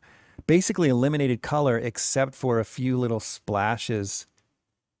mean, you've basically eliminated color except for a few little splashes.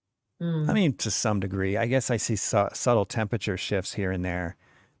 I Mm, mean, to some degree, I guess I see subtle temperature shifts here and there,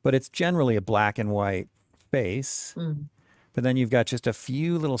 but it's generally a black and white face. mm. But then you've got just a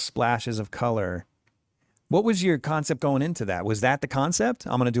few little splashes of color. What was your concept going into that? Was that the concept?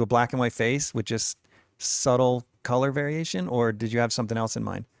 I'm going to do a black and white face with just subtle color variation, or did you have something else in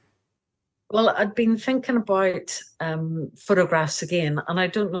mind? Well, I'd been thinking about photographs again, and I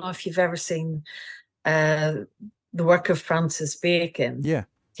don't know if you've ever seen uh, the work of Francis Bacon. Yeah.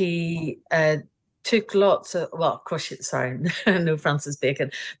 He took lots of, well, of course, sorry, no Francis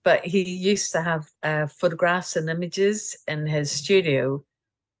Bacon, but he used to have photographs and images in his studio.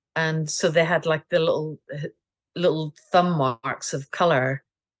 And so they had like the little thumb marks of color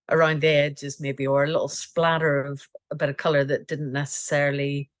around the edges, maybe, or a little splatter of a bit of color that didn't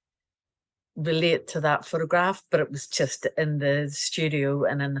necessarily relate to that photograph, but it was just in the studio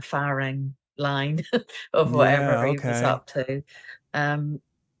and in the firing line of whatever Yeah. he was Okay. up to. Um,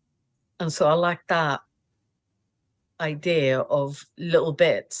 and so I like that idea of little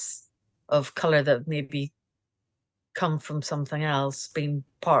bits of color that maybe come from something else, being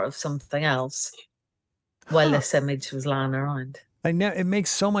part of something else while Huh. this image was lying around. It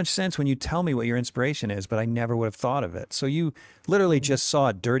makes so much sense when you tell me what your inspiration is, but I never would have thought of it. So you literally Mm. just saw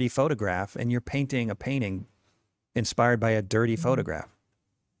a dirty photograph and you're painting a painting inspired by a dirty Mm. photograph.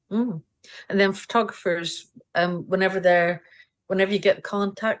 Mm. And then photographers, whenever you get the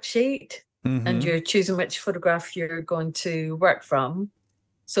contact sheet and Mm-hmm. you're choosing which photograph you're going to work from,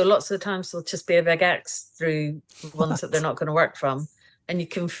 so lots of the times there'll just be a big X through the ones that they're What? not going to work from, and you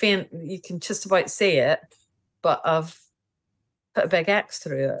can just about see it, but I've put a big X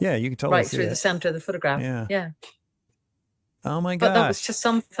through it, Yeah, you can totally right see through the it. center of the photograph. Yeah. Yeah, Oh my but that was gosh. just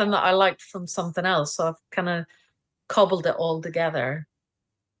something that I liked from something else, so I've kind of cobbled it all together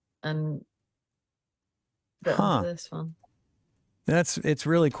and put it into Huh. this one. It's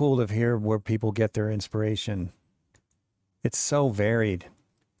really cool to hear where people get their inspiration. It's so varied.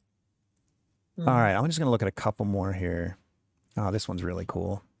 All Mm. right, I'm just gonna look at a couple more here. Oh, this one's really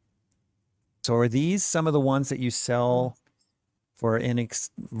cool. So are these some of the ones that you Mm. sell for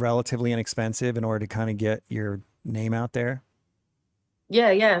relatively inexpensive in order to kind of get your name out there?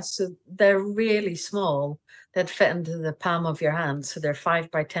 Yeah, yeah. So they're really small. They'd fit into the palm of your hand. So they're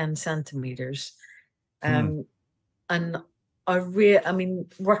 5 by 10 centimeters. Hmm. Um, and I mean,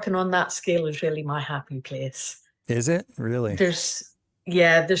 working on that scale is really my happy place. Is it really? There's,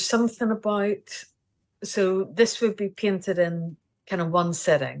 yeah, there's something about, so this would be painted in kind of one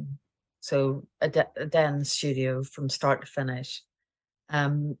sitting. So a day in the studio from start to finish.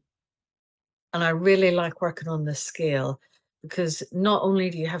 Um, And I really like working on this scale because not only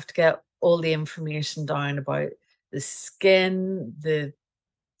do you have to get all the information down about the skin, the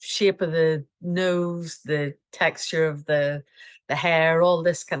shape of the nose, the texture of the hair, all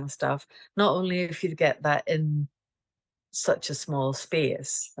this kind of stuff. Not only if you get that in such a small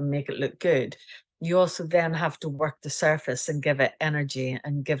space and make it look good, you also then have to work the surface and give it energy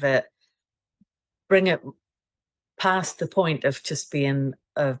and bring it past the point of just being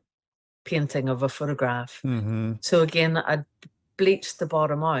a painting of a photograph. Mm-hmm. So again, I bleached the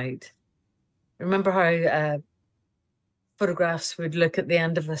bottom out. Remember how photographs would look at the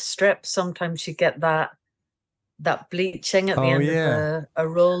end of a strip? Sometimes you get that bleaching at the Oh end of yeah. a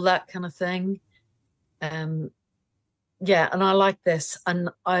roll, that kind of thing. Um, yeah, and I like this, and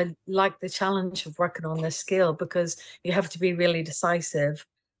I like the challenge of working on this scale because you have to be really decisive,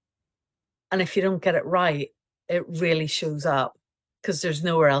 and if you don't get it right, it really shows up because there's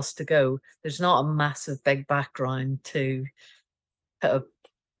nowhere else to go. There's not a massive big background to put a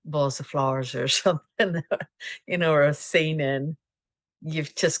vase of flowers or something, or a scene in.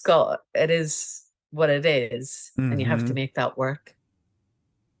 You've just got, it is what it is, and you have Mm-hmm. to make that work.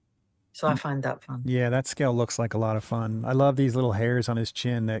 So I find that fun. Yeah, that scale looks like a lot of fun. I love these little hairs on his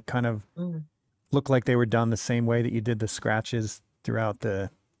chin that kind of Mm. look like they were done the same way that you did the scratches throughout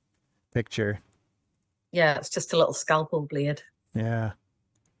the picture. Yeah, it's just a little scalpel blade. Yeah,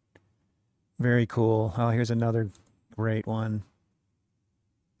 very cool. Oh, here's another great one.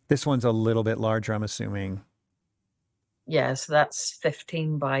 This one's a little bit larger, I'm assuming. Yeah, so that's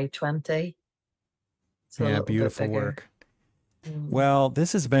 15 by 20. So a Yeah, little bit beautiful bigger. work. Mm. Well,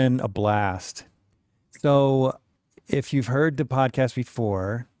 this has been a blast. So, if you've heard the podcast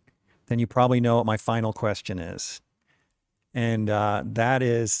before, then you probably know what my final question is. And that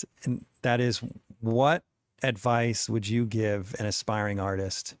is what advice would you give an aspiring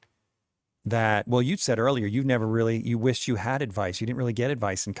artist that, well, you said earlier, you wished you had advice. You didn't really get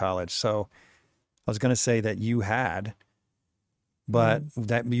advice in college. So I was going to say that you had, but Mm.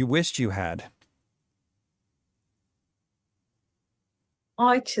 that you wished you had.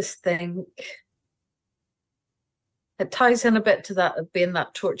 I just think it ties in a bit to that of being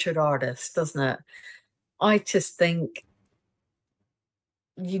that tortured artist, doesn't it? I just think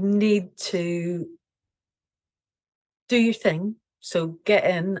you need to do your thing. So get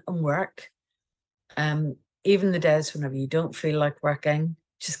in and work. Um, Even the days whenever you don't feel like working,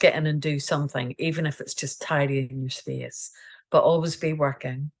 just get in and do something, even if it's just tidying your space. But always be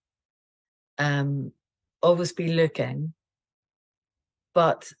working. Um, Always be looking.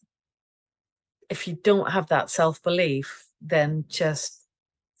 But if you don't have that self-belief, then just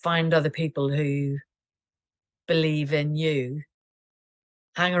find other people who believe in you,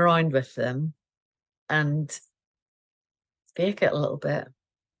 hang around with them, and fake it a little bit.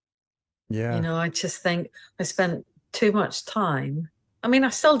 Yeah, I just think I spent too much time. I mean, I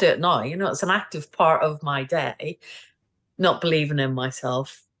still do it now. It's an active part of my day, not believing in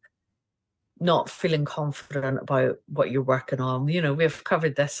myself, not feeling confident about what you're working on. We've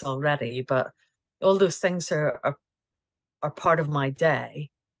covered this already, but all those things are part of my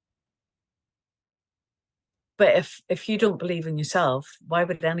day. But if you don't believe in yourself, why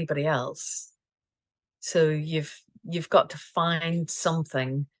would anybody else? So you've got to find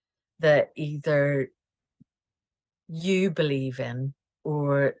something that either you believe in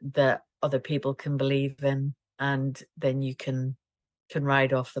or that other people can believe in, and then you can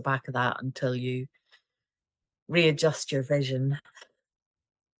ride off the back of that until you readjust your vision.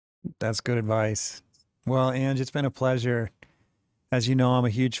 that's good advice. Well, Ange, it's been a pleasure. As you know, I'm a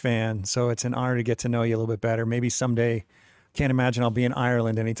huge fan, so it's an honor to get to know you a little bit better. Maybe someday, can't imagine I'll be in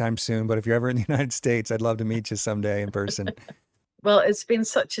Ireland anytime soon, but if you're ever in the United States, I'd love to meet you someday in person. Well, it's been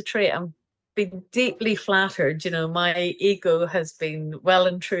such a treat. I'm been deeply flattered. My ego has been well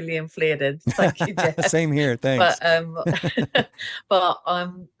and truly inflated. Thank you, Jeff. Same here. But Thanks. but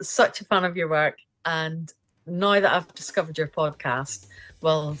I'm such a fan of your work, and now that I've discovered your podcast,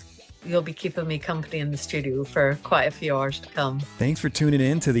 well, you'll be keeping me company in the studio for quite a few hours to come. Thanks for tuning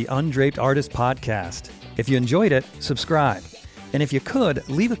in to the Undraped Artist Podcast. If you enjoyed it, subscribe. And if you could,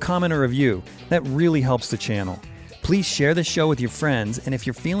 leave a comment or review. That really helps the channel. Please share the show with your friends, and if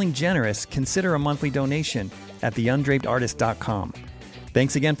you're feeling generous, consider a monthly donation at theundrapedartist.com.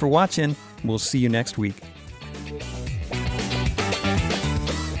 Thanks again for watching. We'll see you next week.